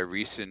my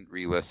recent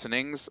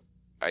re-listenings,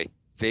 I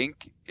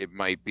think it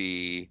might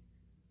be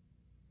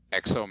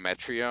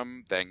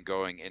Exometrium, then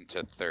going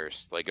into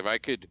Thirst. Like if I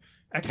could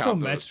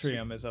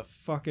Exometrium is a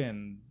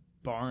fucking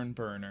barn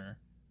burner.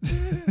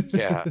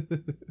 Yeah.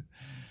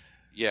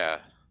 Yeah.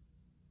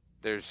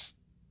 There's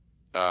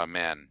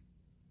man.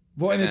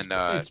 Well, and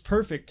it's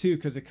perfect too,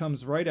 because it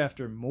comes right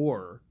after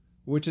More,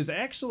 which is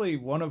actually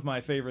one of my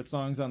favorite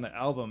songs on the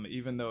album,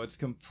 even though it's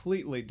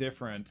completely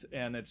different,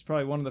 and it's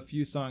probably one of the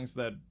few songs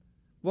that,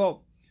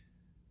 well,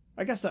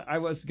 I guess I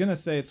was gonna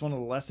say it's one of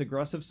the less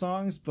aggressive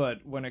songs,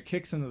 but when it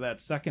kicks into that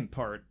second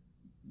part,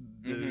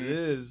 it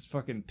is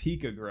fucking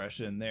peak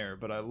aggression there.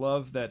 But I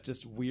love that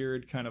just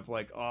weird kind of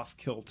like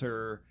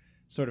off-kilter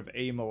sort of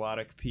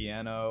amelodic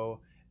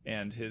piano,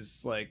 and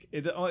his like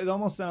it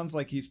almost sounds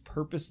like he's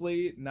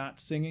purposely not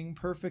singing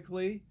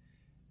perfectly,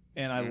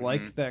 and I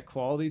like that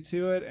quality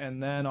to it.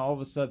 And then all of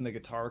a sudden the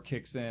guitar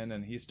kicks in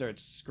and he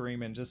starts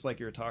screaming, just like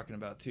you were talking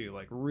about too,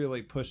 like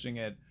really pushing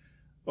it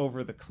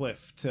over the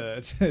cliff,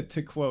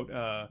 to quote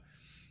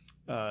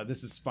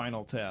this is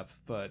Spinal Tap.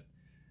 But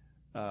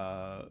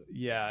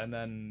yeah, and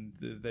then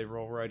they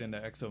roll right into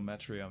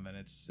Exometrium, and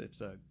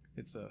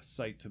it's a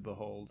sight to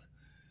behold.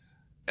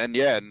 And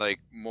yeah, and like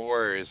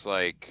More is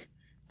like,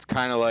 it's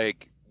kind of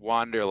like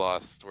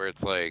Wanderlust, where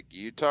it's like,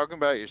 you talking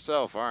about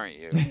yourself, aren't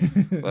you?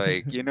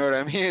 Like, you know what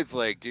I mean? It's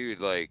like,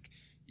 dude, like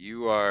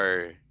you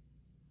are,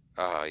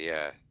 oh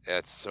yeah,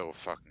 that's so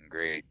fucking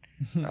great.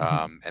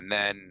 And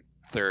then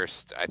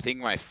Thirst, I think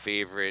my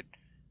favorite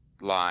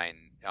line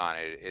on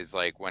it is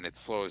like when it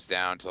slows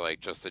down to like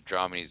just the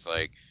drum, and he's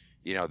like,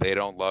 you know, they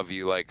don't love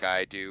you like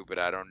I do, but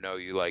I don't know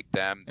you like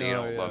them. They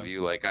don't love you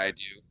like I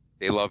do.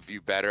 They love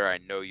you better. I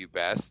know you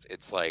best.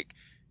 It's like,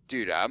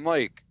 dude, I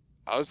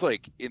was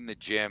like in the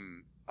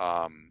gym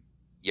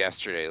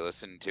yesterday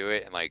listening to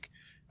it, and like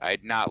I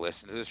had not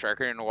listened to this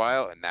record in a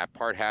while, and that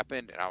part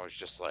happened, and I was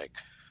just like,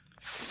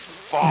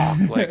 fuck.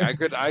 Like I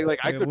could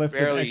lift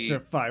barely an extra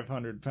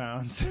 500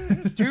 pounds.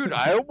 Dude,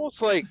 I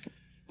almost like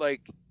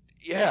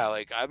yeah,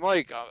 like I'm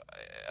like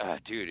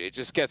dude, it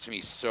just gets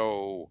me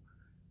so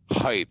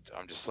hyped.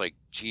 I'm just like,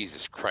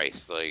 Jesus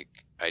Christ, like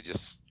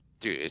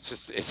dude, it's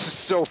just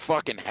so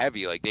fucking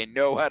heavy. Like they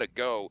know how to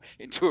go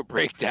into a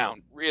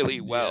breakdown really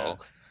well.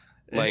 Yeah.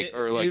 Like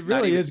it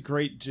really is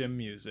great gym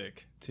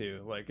music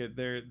too. Like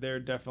they're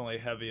definitely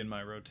heavy in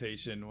my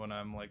rotation when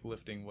I'm like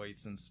lifting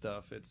weights and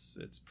stuff.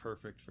 It's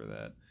perfect for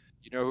that.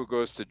 You know who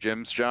goes to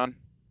gyms, John?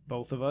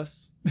 Both of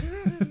us.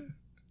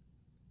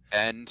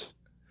 And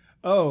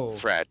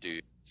frat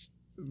dudes.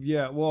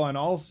 Yeah, well, and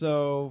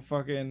also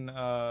fucking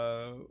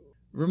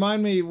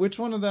remind me, which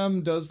one of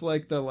them does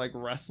like the like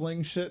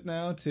wrestling shit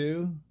now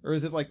too? Or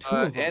is it like two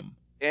of them?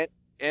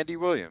 Andy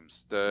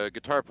Williams, the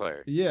guitar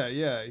player.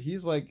 Yeah.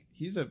 He's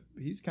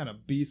kind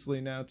of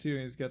beastly now too.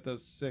 He's got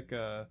those sick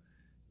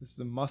this is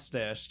a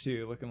mustache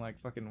too, looking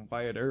like fucking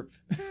Wyatt Earp.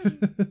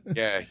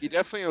 Yeah, he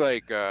definitely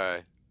like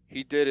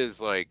he did his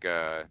like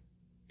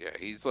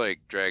he's like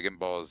Dragon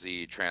Ball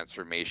Z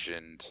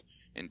transformationed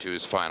into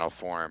his final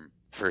form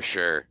for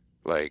sure.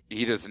 Like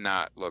he does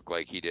not look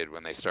like he did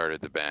when they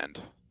started the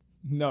band.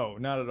 No,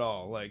 not at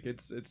all. Like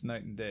it's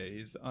night and day.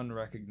 He's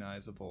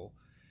unrecognizable.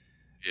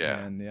 Yeah.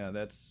 And yeah,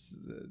 it's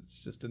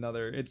just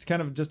another. It's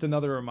kind of just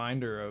another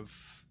reminder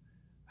of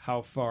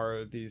how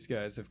far these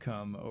guys have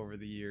come over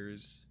the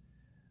years.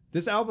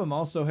 This album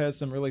also has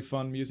some really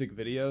fun music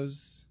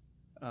videos.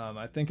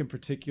 I think in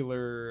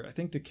particular, I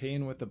think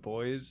Decaying with the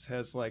Boys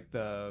has like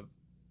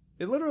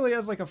it literally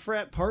has like a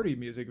frat party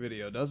music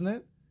video, doesn't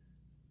it?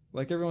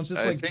 Like everyone's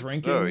just like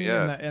drinking, so,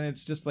 yeah. and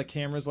it's just like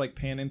cameras like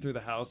panning through the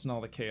house and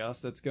all the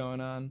chaos that's going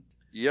on.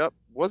 Yep.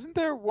 Wasn't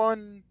there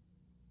one?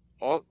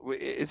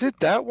 Is it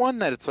that one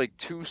that it's like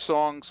 2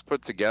 songs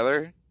put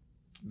together?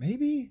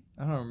 Maybe?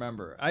 I don't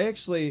remember. I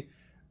actually,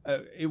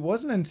 it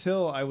wasn't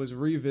until I was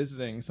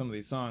revisiting some of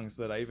these songs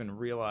that I even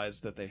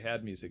realized that they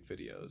had music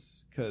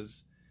videos,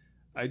 because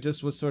I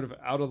just was sort of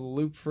out of the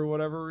loop for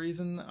whatever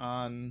reason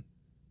on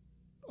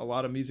a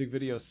lot of music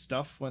video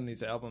stuff when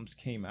these albums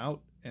came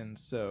out, and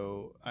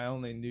so I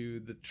only knew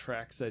the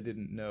tracks. I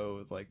didn't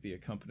know like the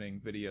accompanying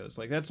videos.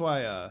 Like that's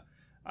why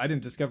I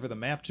didn't discover the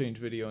Map Change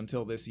video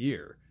until this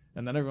year.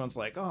 And then everyone's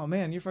like, "Oh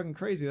man, you're fucking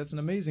crazy! That's an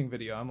amazing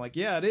video." I'm like,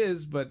 "Yeah, it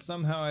is," but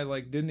somehow I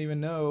like didn't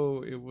even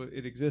know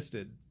it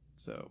existed.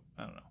 So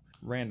I don't know,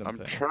 random. I'm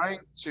thing. trying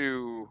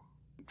to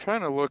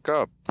look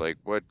up like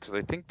what, because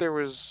I think there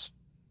was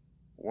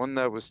one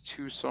that was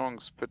 2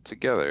 songs put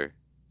together.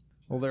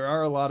 Well, there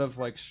are a lot of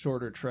like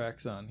shorter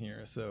tracks on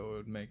here, so it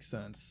would make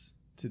sense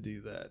to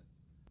do that.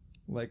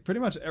 Like pretty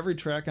much every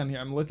track on here,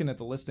 I'm looking at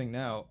the listing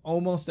now.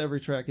 Almost every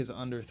track is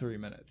under 3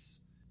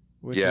 minutes,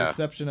 with the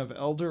exception of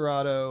El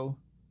Dorado,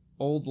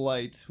 Old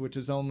Light, which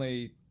is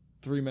only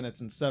 3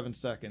 minutes and 7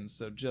 seconds,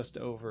 so just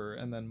over,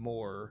 and then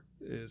More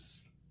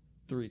is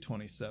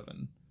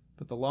 3:27.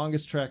 But the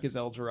longest track is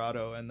El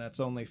Dorado, and that's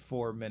only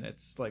 4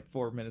 minutes, like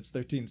 4 minutes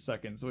 13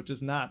 seconds, which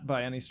is not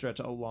by any stretch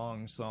a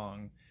long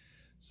song.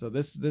 So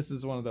this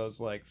is one of those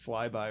like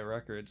flyby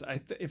records.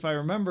 If I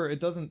remember,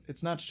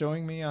 it's not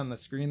showing me on the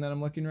screen that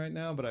I'm looking right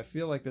now, but I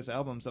feel like this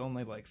album's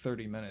only like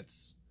 30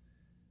 minutes.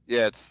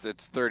 Yeah, it's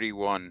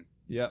 31.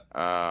 Yep.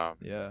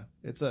 Yeah,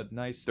 it's a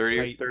nice 30,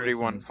 tight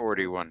 31, listen.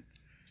 41.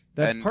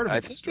 That's And part of I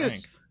its think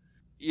strength.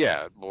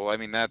 Yeah, well, I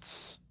mean, I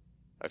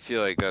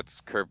feel like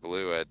that's Kurt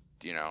Ballou at,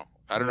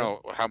 I don't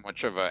know how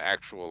much of an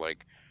actual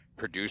like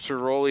producer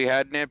role he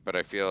had in it, but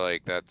I feel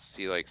like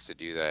he likes to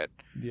do that.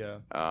 Yeah.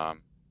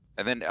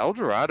 And then El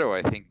Dorado,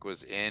 I think,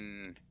 was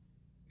in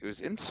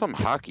some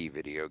hockey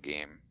video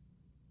game.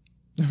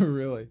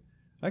 Really?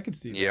 I could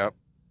see that. Yep.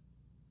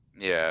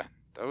 Yeah,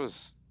 that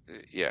was,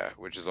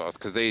 which is awesome,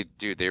 because they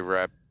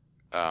rep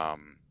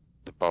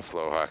the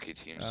Buffalo hockey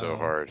team so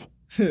hard.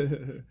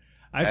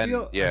 I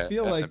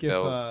feel like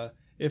Bill.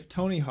 if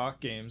Tony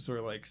Hawk games were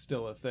like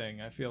still a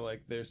thing, I feel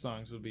like their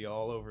songs would be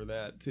all over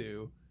that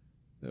too.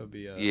 That would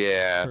be a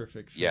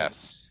perfect fit.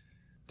 Yes,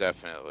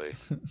 definitely.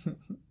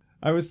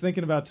 I was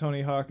thinking about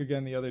Tony Hawk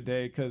again the other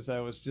day because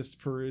I was just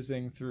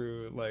perusing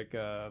through like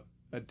a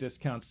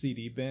discount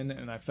CD bin,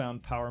 and I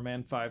found Power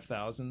Man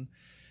 5000.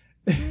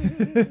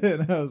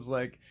 And I was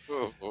like,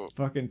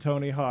 fucking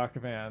Tony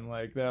Hawk, man.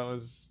 Like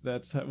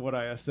that's what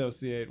I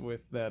associate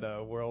with that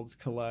Worlds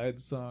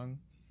Collide song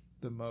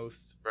the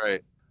most.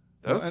 Right.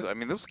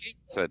 Those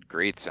games had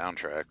great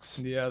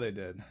soundtracks. Yeah, they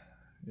did.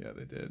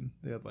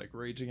 They had like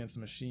Rage Against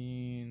the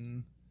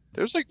Machine.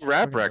 There's like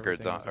rap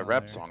records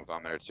rap songs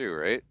on there too,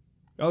 right?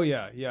 Oh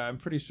yeah. I'm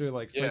pretty sure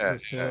like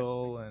Cypress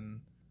Hill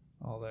and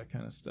all that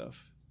kind of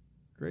stuff.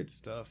 Great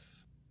stuff.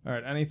 All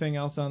right, anything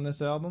else on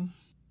this album?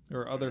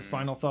 Or other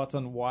final thoughts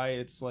on why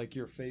it's like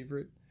your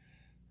favorite?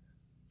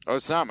 Oh,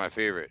 it's not my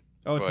favorite.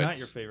 Oh, it's not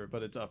your favorite,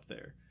 but it's up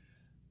there.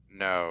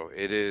 No,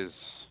 it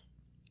is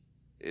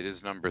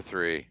number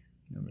 3.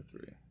 Number 3.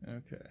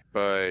 Okay.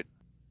 But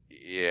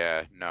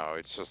yeah, no,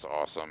 it's just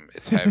awesome.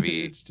 It's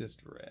heavy. It's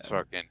just rad. It's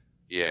fucking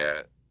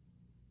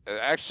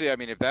Actually, I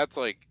mean, if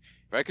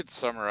I could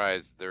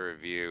summarize the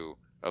review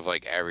of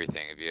like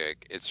everything, it'd be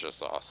like, it's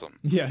just awesome.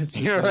 Yeah, it's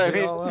you know what I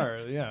mean? All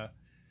are. Yeah.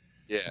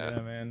 Yeah. Yeah,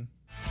 man.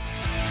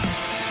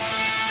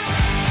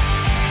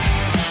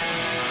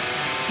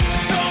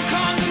 Storm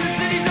comes and the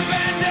city's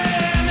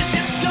abandoned. The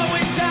ship's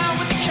going down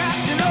with the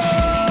captain.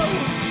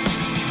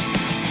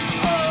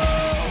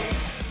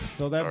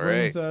 So that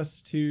brings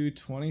us to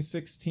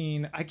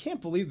 2016. I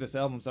can't believe this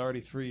album's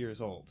already 3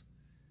 years old.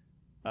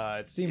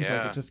 It seems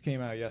like it just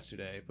came out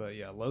yesterday, but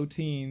yeah, Low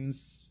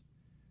Teens,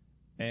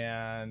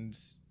 and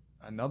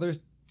another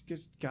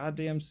just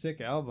goddamn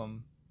sick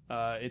album.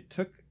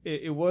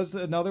 It was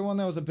another one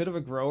that was a bit of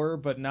a grower,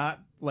 but not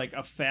like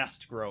a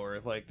fast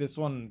grower. Like this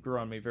one grew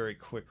on me very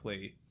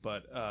quickly,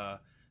 but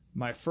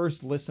my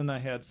first listen I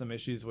had some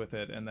issues with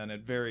it, and then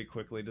it very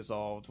quickly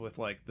dissolved with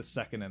like the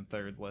second and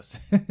third listen.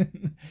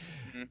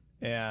 Mm-hmm.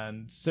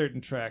 And certain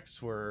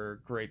tracks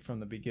were great from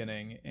the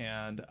beginning,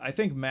 and I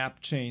think Map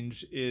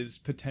Change is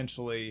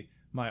potentially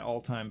my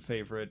all-time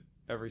favorite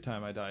Every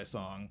Time I Die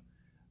song.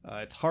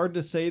 It's hard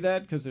to say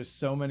that because there's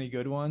so many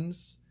good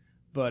ones,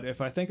 but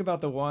if I think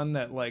about the one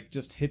that like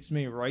just hits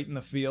me right in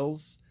the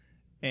feels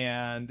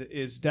and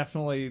is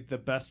definitely the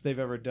best they've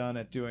ever done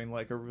at doing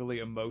like a really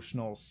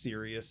emotional,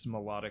 serious,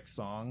 melodic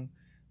song,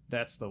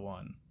 that's the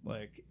one.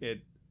 Like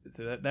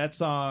that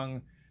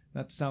song,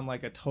 not to sound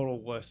like a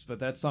total wuss, but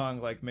that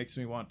song like makes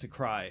me want to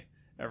cry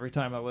every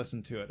time I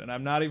listen to it, and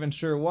I'm not even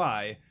sure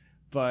why,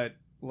 but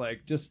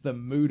like just the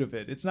mood of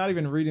it. It's not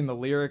even reading the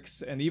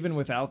lyrics, and even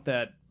without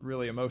that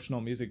really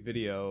emotional music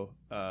video,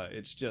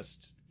 it's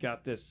just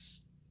got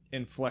this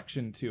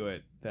inflection to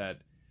it that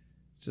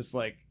just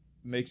like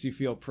makes you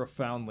feel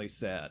profoundly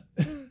sad.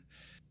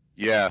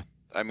 Yeah,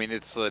 I mean,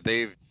 it's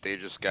they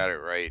just got it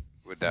right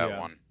with that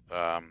one.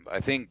 I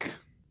think,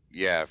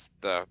 yeah,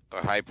 the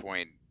high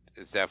point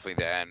is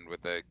definitely the end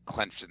with the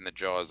clenched in the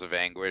jaws of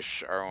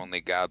anguish are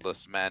only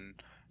godless men.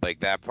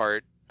 Like that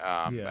part.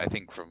 I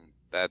think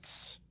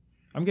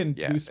I'm getting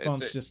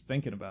goosebumps just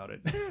thinking about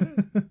it.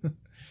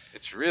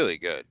 It's really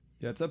good.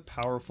 Yeah, it's a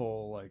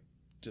powerful like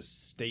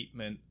just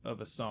statement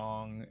of a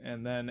song,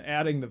 and then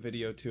adding the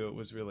video to it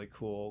was really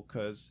cool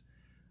because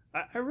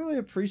I really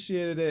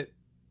appreciated it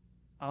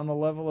on the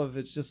level of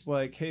it's just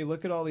like, hey,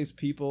 look at all these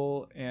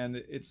people, and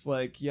it's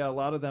like, yeah, a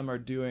lot of them are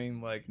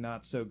doing like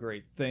not so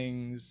great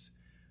things,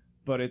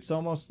 but it's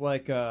almost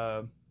like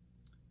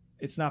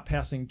it's not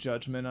passing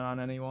judgment on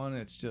anyone.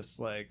 It's just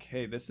like,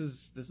 hey, this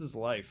is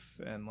life,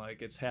 and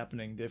like it's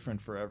happening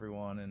different for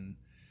everyone, and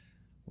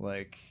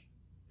like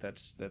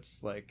that's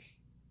like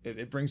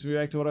it brings me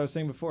back to what I was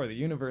saying before. The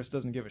universe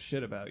doesn't give a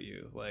shit about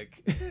you.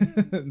 Like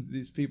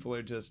these people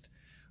are just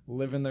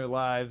living their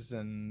lives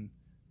and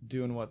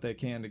doing what they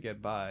can to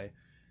get by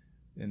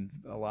in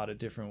a lot of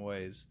different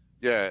ways.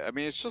 Yeah, I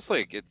mean, it's just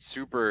like, it's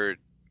super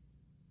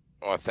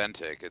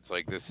authentic. It's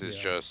like, this is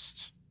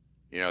just,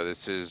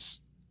 this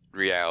is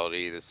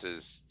reality. This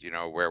is,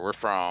 where we're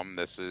from.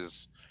 This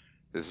is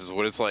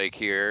what it's like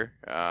here.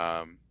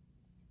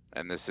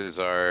 And this is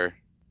our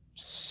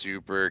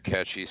super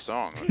catchy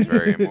song. It's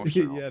very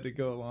emotional. Yeah, to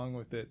go along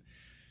with it.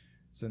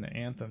 It's an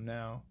anthem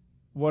now.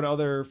 What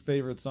other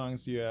favorite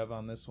songs do you have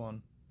on this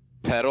one?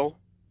 Pedal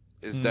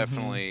is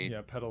definitely...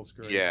 Yeah, Pedal's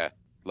great. Yeah,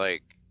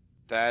 like,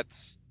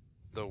 that's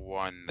the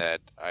one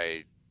that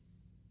I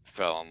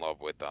fell in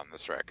love with on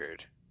this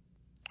record.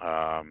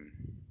 And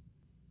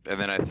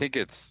then I think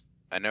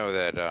I know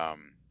that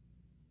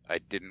I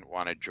didn't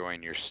want to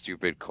join your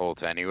stupid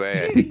cult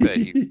anyway. I think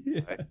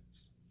that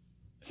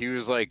he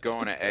was like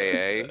going to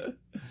AA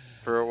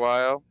for a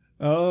while.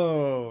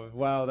 Oh,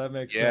 wow, that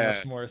makes so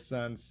much more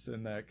sense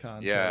in that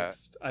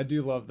context. I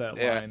do love that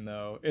line,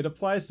 though. It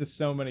applies to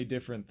so many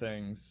different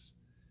things.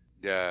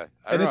 Yeah.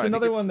 And it's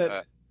another one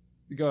that...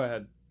 Go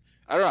ahead.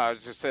 I don't know, I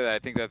was just saying that I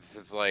think that's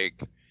just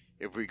like,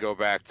 if we go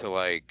back to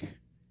like,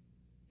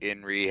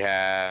 in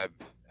rehab,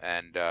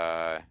 and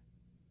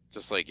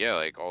just like, yeah,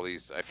 like all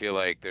these, I feel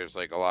like there's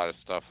like a lot of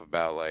stuff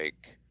about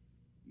like,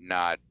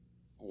 not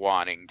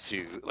wanting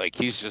to, like,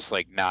 he's just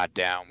like not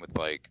down with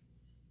like,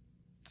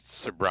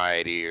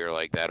 sobriety or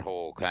like that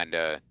whole kind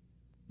of,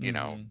 I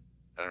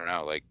don't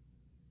know, like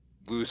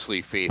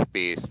loosely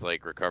faith-based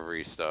like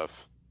recovery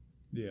stuff.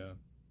 Yeah.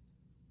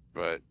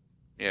 But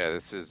yeah,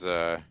 this is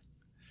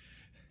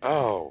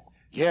oh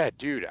yeah,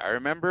 dude, I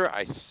remember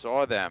I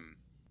saw them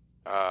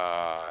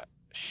I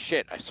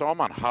saw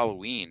them on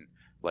Halloween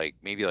like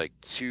maybe like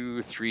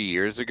 2-3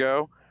 years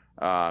ago,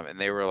 and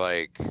they were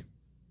like,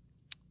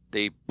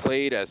 they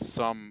played as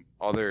some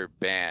other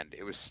band.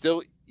 It was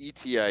still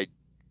ETID,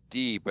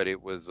 but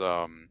it was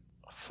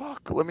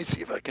let me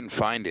see if I can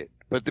find it.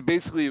 But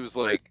basically it was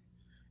like,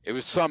 it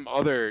was some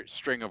other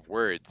string of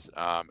words,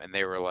 and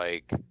they were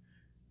like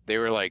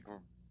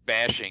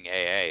bashing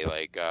AA,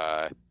 like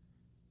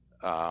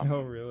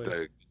oh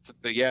really?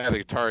 The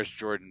guitarist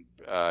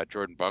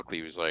Jordan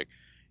Buckley was like,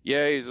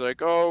 he's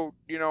like, oh,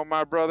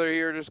 my brother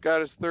here just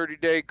got his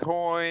 30-day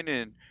coin,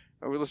 and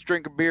let's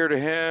drink a beer to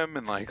him,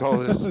 and like all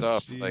this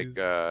stuff. Like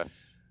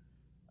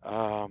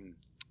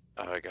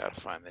I gotta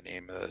find the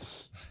name of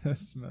this.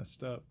 That's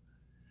messed up.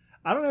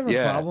 I don't have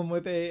a problem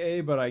with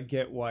AA, but I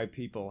get why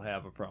people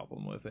have a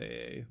problem with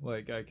AA.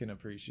 Like, I can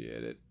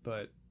appreciate it,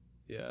 but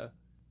yeah.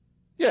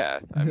 Yeah,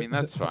 I mean,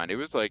 that's fine. It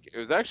was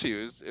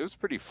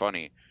pretty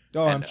funny.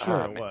 Oh, I'm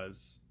sure it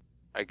was.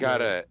 I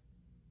gotta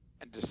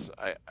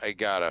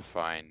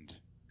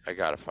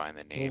find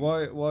the name.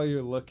 Well, while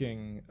you're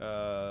looking,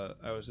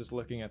 I was just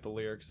looking at the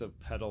lyrics of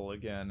Pedal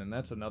again, and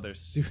that's another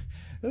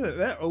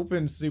that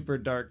opens super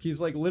dark.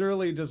 He's like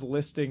literally just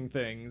listing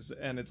things,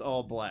 and it's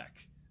all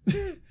black.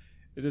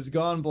 It has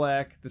gone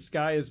black. The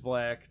sky is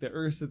black. The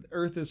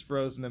earth is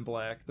frozen in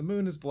black. The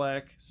moon is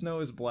black.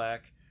 Snow is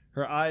black.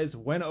 Her eyes,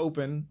 when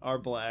open, are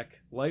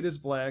black. Light is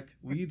black.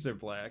 Weeds are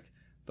black.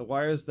 The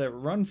wires that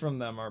run from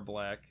them are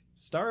black.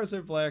 Stars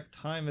are black.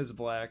 Time is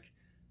black.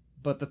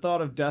 But the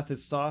thought of death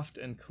is soft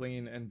and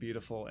clean and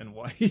beautiful and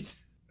white.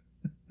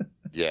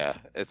 Yeah,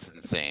 it's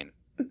insane.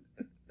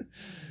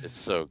 It's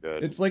so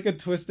good. It's like a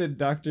twisted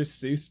Dr.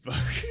 Seuss book.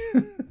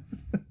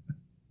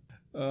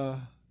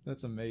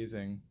 That's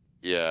amazing.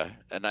 Yeah,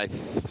 and I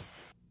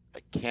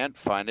can't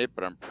find it,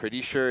 but I'm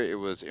pretty sure it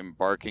was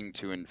Embarking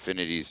to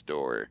Infinity's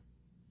Door.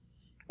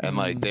 And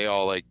like they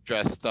all like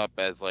dressed up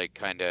as like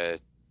kind of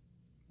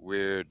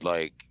weird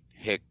like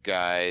hick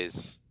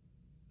guys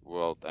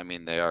well, I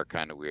mean, they are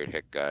kind of weird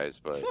hick guys,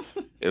 but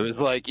it was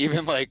like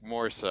even like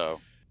more so.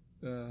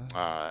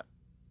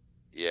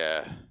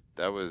 Yeah,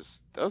 that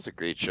was a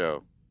great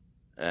show,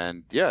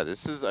 and yeah,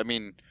 this is. I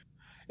mean,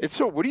 it's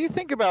so. What do you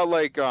think about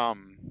like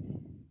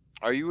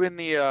Are you in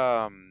the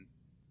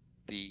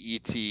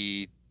ET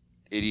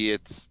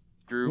idiots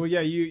group? Well,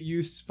 yeah,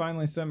 you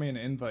finally sent me an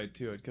invite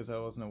to it because I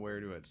wasn't aware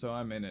to it, so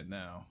I'm in it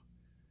now.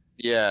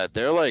 Yeah,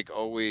 they're like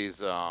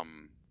always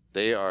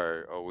they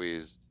are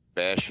always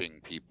bashing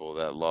people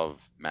that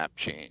love map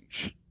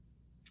change.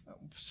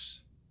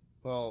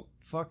 Well,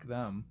 fuck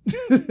them.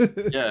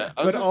 Yeah,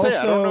 but also, say,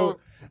 I don't know.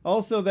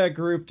 Also that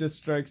group just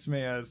strikes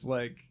me as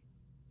like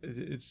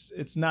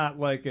it's not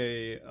like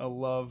a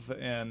love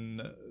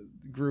and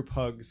group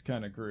hugs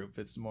kind of group.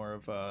 It's more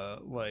of a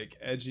like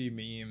edgy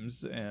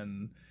memes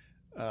and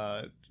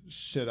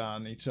shit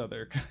on each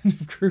other kind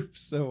of group.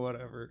 So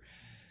whatever.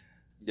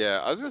 Yeah,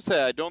 I was gonna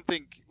say I don't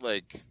think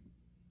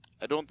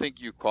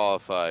you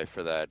qualify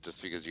for that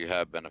just because you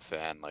have been a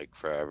fan like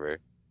forever.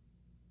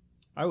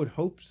 I would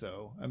hope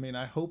so. I mean,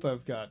 I hope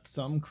I've got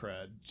some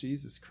cred.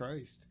 Jesus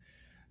Christ.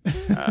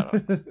 I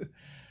don't know.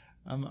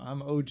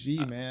 I'm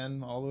OG,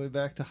 man, all the way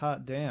back to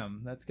Hot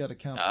Damn. That's got to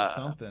count for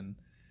something.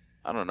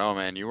 I don't know,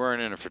 man. You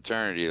weren't in a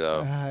fraternity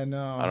though. I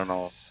know. I don't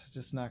know. It's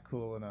just not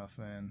cool enough,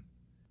 man.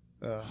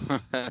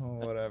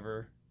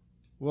 Whatever.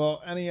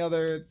 Well, any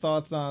other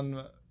thoughts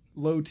on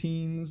low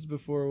teens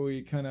before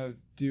we kind of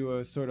do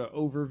a sort of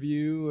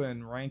overview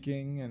and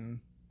ranking and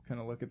kind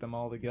of look at them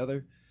all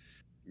together?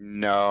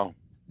 No.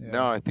 Yeah.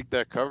 No, I think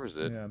that covers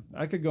it. Yeah,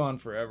 I could go on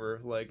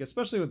forever, like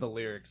especially with the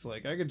lyrics.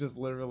 Like I could just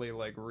literally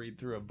like read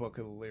through a book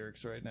of the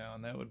lyrics right now,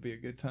 and that would be a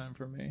good time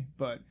for me.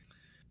 But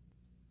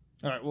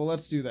all right, well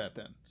let's do that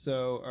then.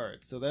 So all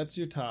right, so that's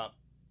your top.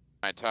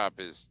 My top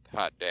is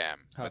Hot Damn,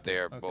 but they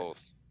are okay. both.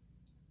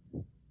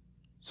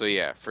 So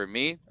yeah, for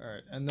me, all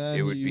right, and then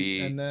it would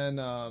be. And then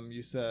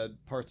you said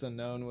Parts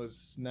Unknown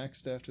was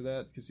next after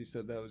that because you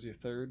said that was your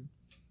third.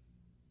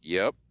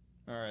 Yep.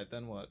 All right,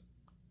 then what?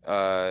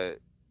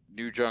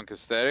 New Junk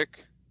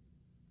Aesthetic,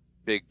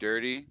 Big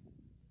Dirty,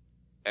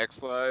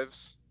 X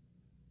Lives,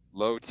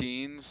 Low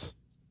Teens.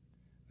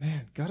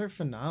 Man, Gutter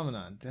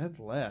Phenomenon, dead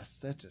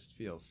last. That just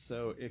feels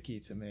so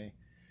icky to me.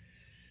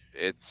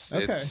 It's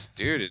okay.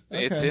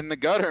 It's in the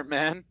gutter,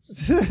 man.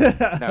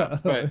 No,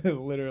 but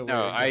literally.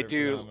 No, I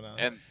do, phenomenon.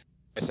 and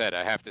I said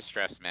I have to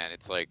stress, man.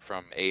 It's like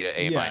from A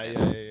to A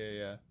minus.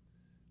 Yeah.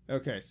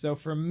 Okay, so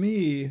for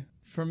me,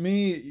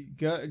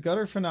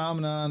 Gutter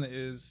Phenomenon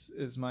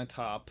is my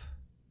top.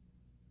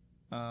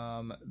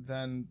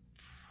 Then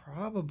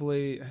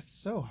probably it's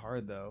so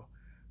hard though.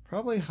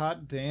 Probably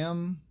Hot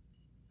Damn,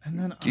 and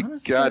then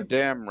honestly,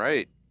 goddamn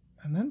right.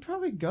 And then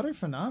probably Gutter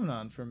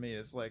Phenomenon for me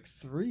is like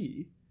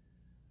 3.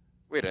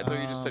 Wait, I thought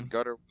you just said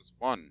Gutter was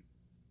 1.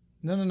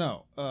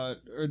 No. Or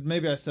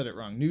maybe I said it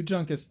wrong. New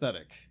Junk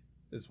Aesthetic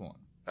is 1.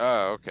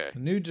 Oh, okay.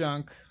 New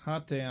Junk,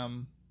 Hot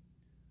Damn,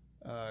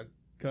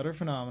 Gutter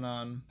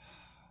Phenomenon.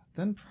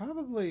 Then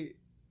probably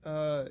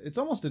it's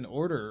almost in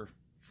order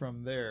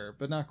from there,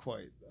 but not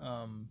quite.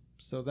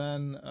 So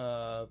then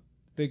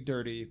Big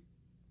Dirty.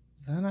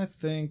 Then I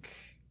think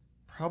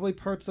probably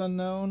Parts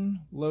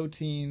Unknown, Low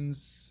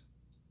Teens,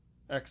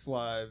 X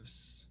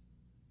Lives,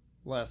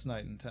 Last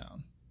Night in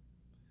Town.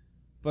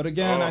 But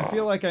again, I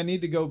feel like I need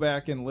to go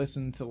back and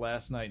listen to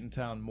Last Night in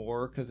Town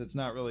more because it's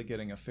not really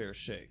getting a fair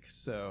shake.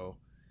 So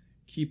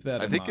keep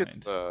that in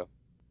mind. I think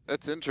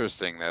that's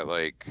interesting that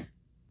like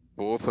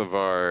both of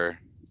our,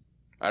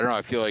 I don't know,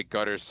 I feel like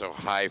Gutter's so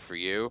high for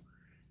you.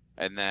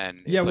 And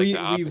then it's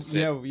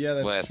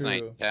that's Last true.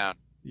 Night in Town.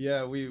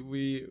 Yeah,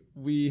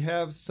 we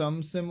have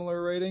some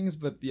similar ratings,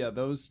 but yeah,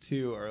 those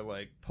two are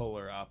like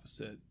polar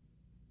opposite.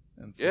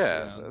 And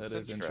that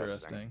is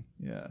interesting.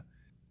 Yeah.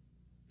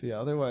 But yeah,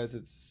 otherwise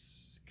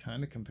it's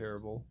kind of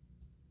comparable.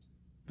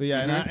 But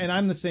yeah, and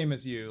I'm the same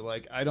as you.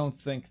 Like I don't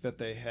think that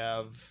they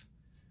have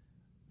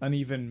an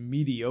even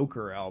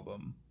mediocre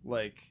album.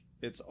 Like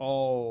it's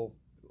all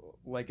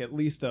like at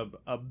least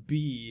a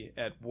B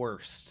at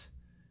worst.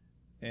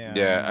 And,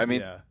 yeah, I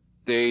mean,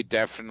 they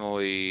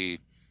definitely.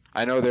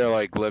 I know they're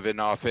like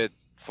living off it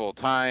full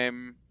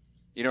time.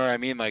 You know what I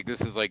mean? Like this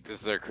is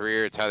their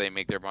career. It's how they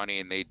make their money,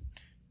 and they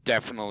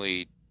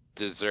definitely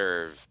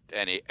deserve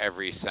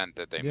every cent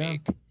that they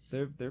make.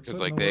 They're putting the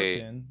work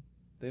in.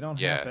 They don't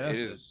half-ass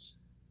it.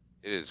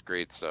 It is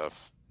great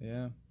stuff.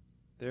 Yeah,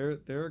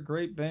 they're a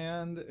great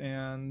band,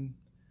 and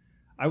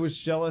I was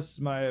jealous.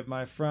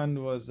 My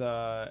friend was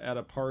at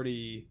a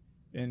party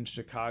in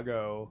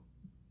Chicago.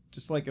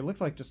 It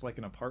looked like just like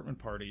an apartment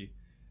party,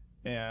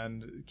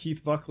 and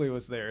Keith Buckley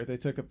was there. They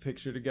took a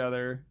picture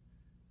together.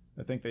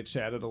 I think they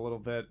chatted a little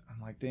bit. I'm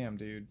like, damn,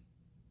 dude,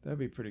 that'd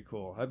be pretty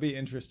cool. I'd be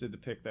interested to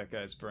pick that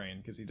guy's brain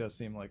because he does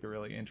seem like a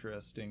really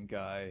interesting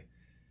guy,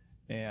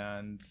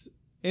 and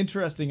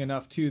interesting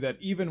enough too that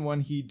even when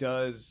he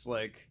does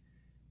like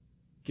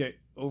get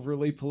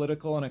overly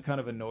political and it kind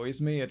of annoys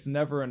me, it's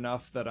never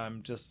enough that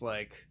I'm just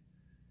like,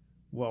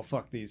 well,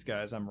 fuck these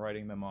guys, I'm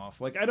writing them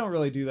off. Like, I don't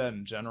really do that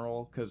in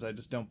general, because I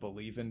just don't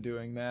believe in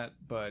doing that,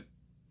 but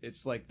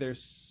it's like they're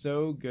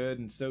so good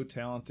and so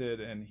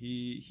talented, and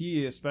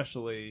he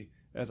especially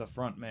as a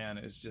front man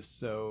is just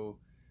so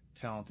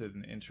talented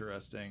and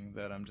interesting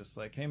that I'm just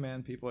like, hey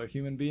man, people are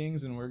human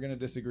beings and we're gonna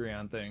disagree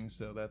on things,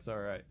 so that's all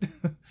right.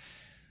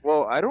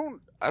 Well, I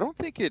don't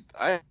think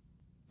I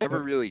never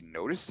really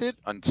noticed it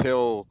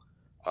until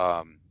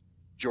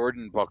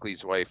Jordan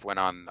Buckley's wife went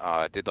on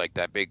did like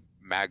that big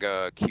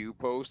MAGA Q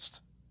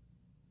post.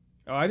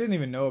 Oh, I didn't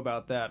even know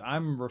about that.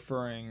 I'm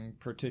referring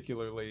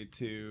particularly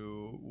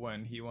to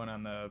when he went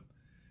on the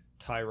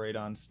tirade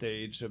on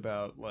stage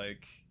about,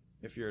 like,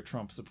 if you're a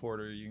Trump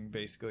supporter, you can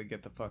basically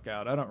get the fuck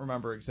out. I don't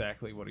remember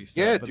exactly what he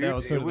said, Yeah, but dude, that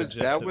was sort of the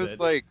gist of it.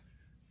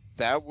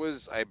 That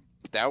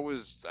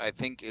was I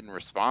think in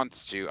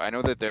response to, I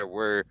know that there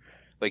were,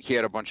 like, he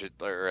had a bunch of,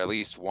 or at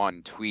least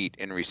one tweet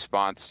in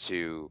response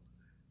to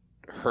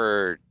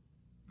her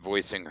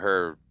voicing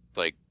her,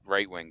 like,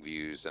 right-wing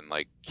views and,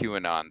 like,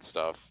 QAnon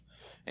stuff.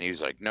 And he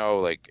was like, no,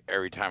 like,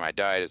 every time I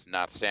die does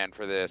not stand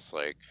for this.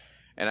 Like,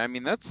 and I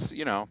mean, that's,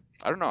 you know,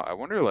 I don't know. I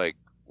wonder, like,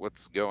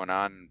 what's going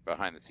on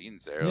behind the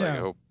scenes there. Yeah. Like, I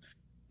hope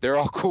they're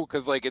all cool,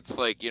 because, like, it's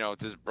like, you know,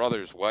 it's his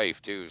brother's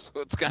wife too. So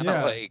it's kind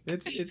of like.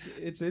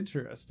 It's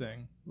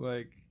interesting.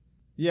 Like,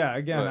 yeah,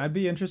 again, I'd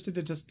be interested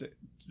to just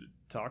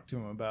talk to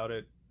him about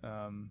it.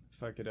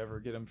 If I could ever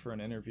get him for an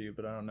interview,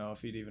 but I don't know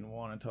if he'd even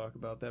want to talk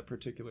about that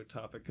particular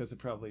topic because it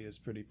probably is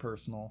pretty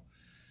personal.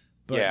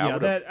 But yeah,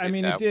 that, I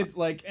mean, it did,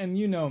 like, and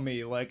you know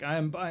me, like,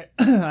 I'm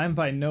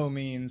by no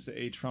means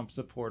a Trump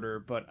supporter,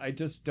 but I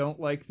just don't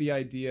like the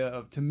idea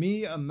of, to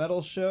me, a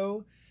metal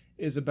show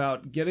is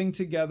about getting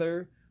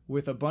together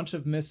with a bunch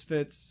of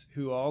misfits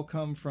who all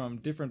come from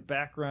different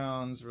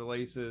backgrounds,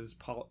 races,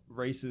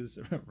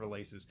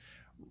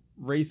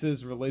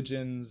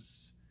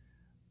 religions,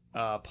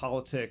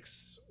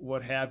 politics,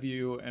 what have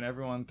you, and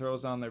everyone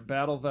throws on their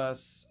battle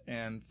vests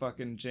and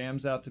fucking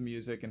jams out to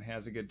music and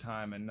has a good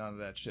time, and none of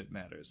that shit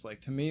matters.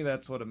 Like, to me,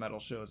 that's what a metal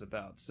show is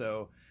about.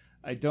 So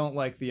I don't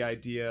like the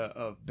idea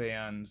of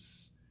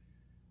bands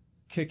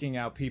kicking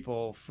out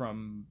people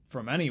from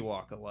any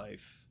walk of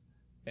life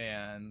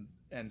and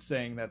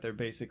saying that they're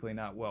basically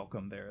not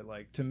welcome there.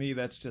 Like, to me,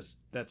 that's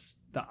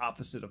the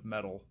opposite of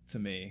metal to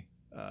me.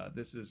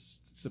 This is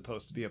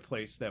supposed to be a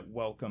place that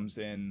welcomes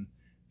in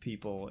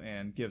people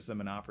and gives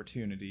them an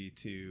opportunity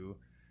to,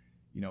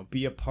 you know,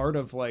 be a part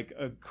of, like,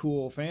 a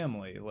cool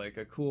family, like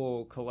a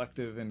cool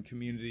collective and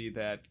community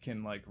that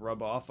can, like,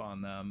 rub off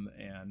on them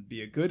and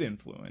be a good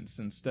influence,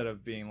 instead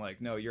of being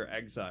like, no, you're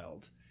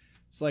exiled.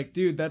 It's like,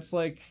 dude, that's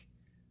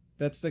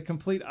the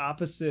complete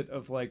opposite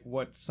of, like,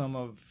 what some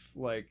of,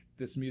 like,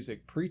 this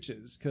music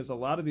preaches, because a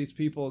lot of these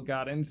people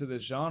got into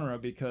this genre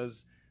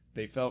because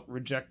they felt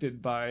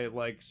rejected by,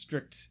 like,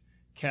 strict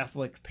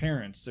Catholic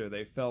parents, or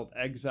they felt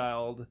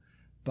exiled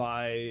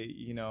by,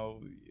 you know,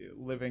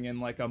 living in,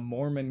 like, a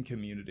Mormon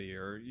community,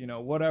 or, you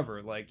know,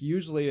 whatever. Like,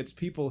 usually it's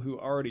people who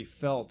already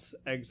felt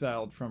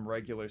exiled from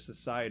regular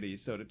society,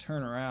 so to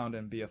turn around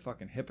and be a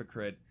fucking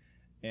hypocrite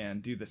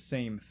and do the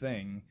same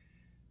thing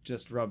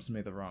just rubs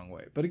me the wrong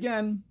way. But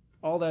again,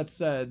 all that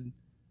said,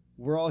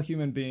 we're all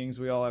human beings,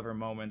 we all have our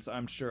moments.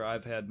 I'm sure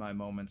I've had my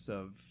moments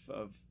of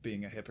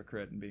being a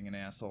hypocrite and being an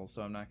asshole,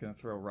 so I'm not going to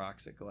throw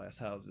rocks at glass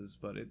houses,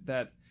 but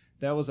that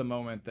was a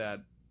moment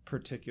that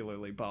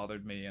particularly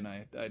bothered me, and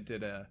I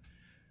did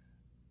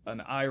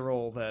an eye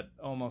roll that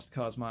almost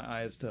caused my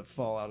eyes to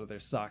fall out of their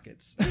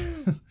sockets.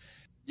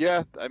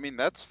 Yeah, I mean,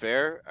 that's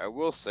fair. I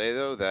will say,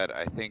 though, that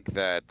I think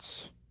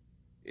that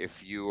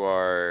if you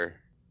are,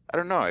 I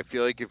don't know, I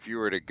feel like if you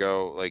were to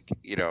go, like,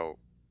 you know,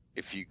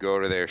 if you go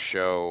to their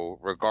show,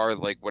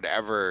 like,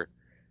 whatever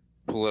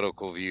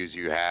political views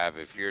you have,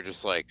 if you're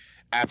just, like,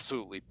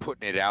 absolutely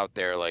putting it out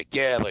there, like,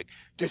 yeah, like,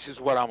 this is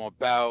what I'm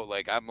about,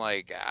 like, I'm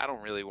like, I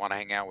don't really want to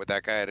hang out with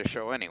that guy at a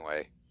show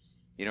anyway.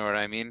 You know what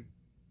I mean?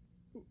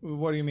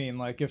 What do you mean?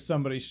 Like, if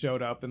somebody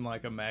showed up in,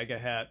 like, a MAGA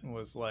hat and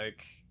was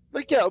like,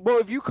 yeah, well,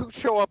 if you could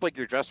show up like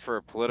you're dressed for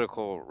a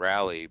political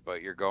rally,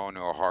 but you're going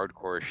to a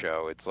hardcore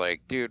show, it's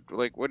like, dude,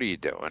 like, what are you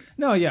doing?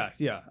 No, yeah,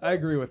 I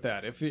agree with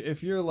that.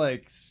 If you're,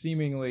 like,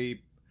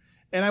 seemingly,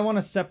 and I want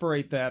to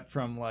separate that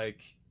from,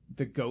 like,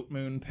 the goat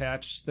moon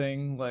patch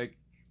thing, like,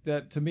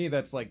 that, to me,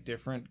 that's, like,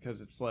 different,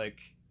 because it's like,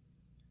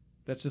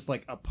 that's just,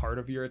 like, a part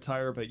of your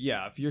attire. But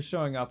yeah, if you're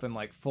showing up in,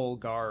 like, full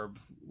garb,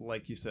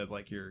 like you said,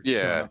 like you're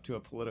showing up to a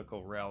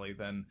political rally,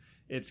 then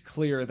it's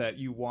clear that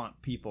you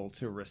want people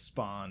to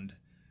respond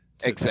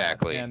to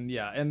exactly that. And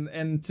yeah,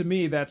 and to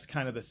me, that's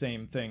kind of the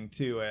same thing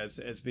too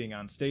as being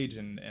on stage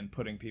and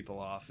putting people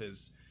off.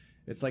 Is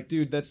it's like,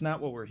 dude, that's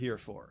not what we're here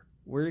for.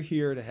 We're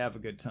here to have a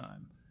good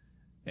time.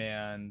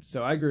 And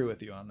so I agree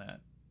with you on that.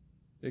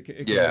 It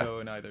can go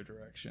in either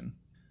direction.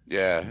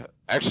 Yeah,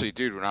 actually,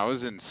 dude, when I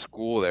was in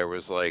school, there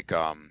was like,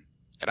 and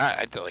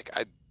I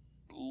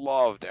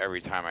loved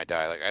Every Time I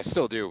Die. Like, I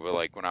still do, but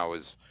like when I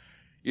was,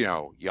 you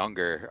know,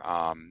 younger,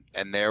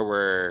 and there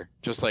were,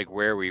 just like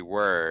where we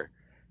were,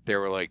 there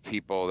were like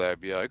people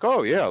that'd be like,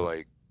 oh yeah,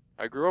 like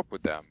I grew up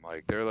with them.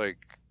 Like, they're like,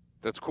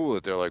 that's cool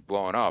that they're like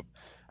blowing up.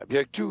 I'd be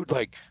like, dude,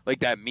 like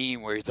that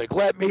meme where he's like,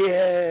 let me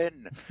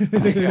in.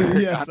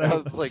 Yes, I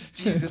was like,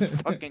 Jesus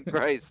fucking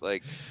Christ.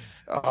 Like,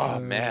 oh,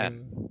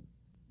 man.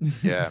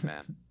 Yeah,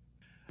 man.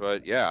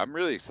 But yeah, I'm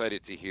really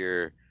excited to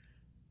hear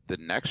the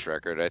next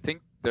record. I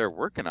think they're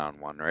working on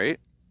one, right?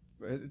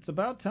 It's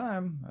about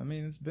time. I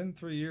mean, it's been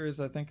 3 years.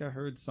 I think I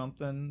heard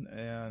something,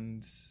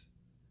 and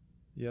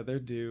yeah, they're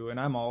due. And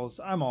I'm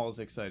always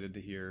excited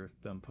to hear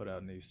them put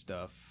out new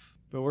stuff.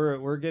 But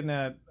we're getting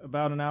at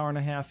about an hour and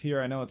a half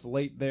here. I know it's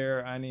late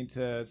there. I need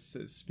to.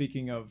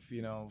 Speaking of,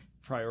 you know,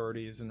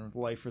 priorities and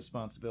life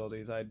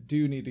responsibilities, I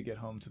do need to get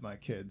home to my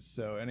kids.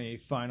 So, any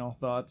final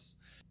thoughts?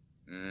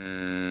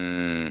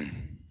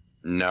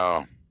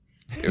 No.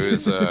 It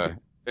was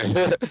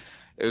it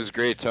was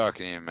great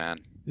talking to you, man.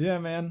 Yeah,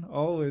 man,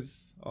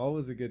 always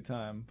a good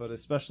time, but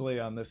especially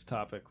on this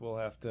topic, we'll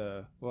have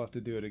to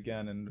do it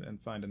again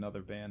and find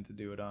another band to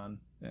do it on,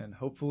 and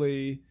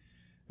hopefully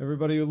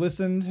everybody who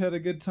listened had a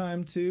good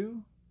time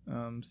too.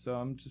 So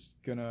I'm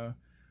just gonna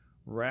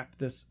wrap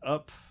this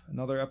up.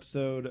 Another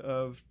episode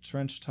of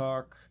Trench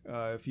Talk.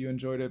 If you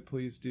enjoyed it,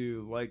 please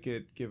do like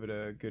it, give it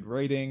a good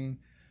rating,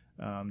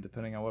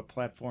 depending on what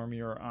platform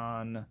you're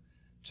on.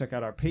 Check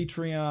out our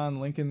Patreon,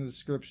 link in the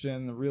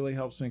description. It really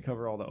helps me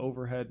cover all the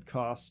overhead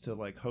costs to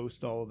like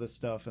host all of this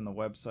stuff and the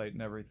website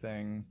and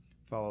everything.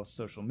 Follow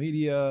social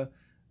media,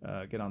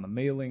 get on the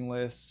mailing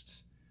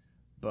list.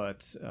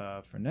 But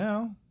for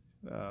now,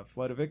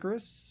 Flight of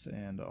Icarus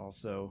and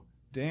also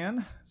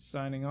Dan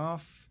signing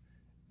off,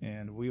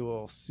 and we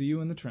will see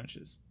you in the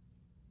trenches.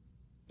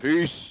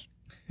 Peace.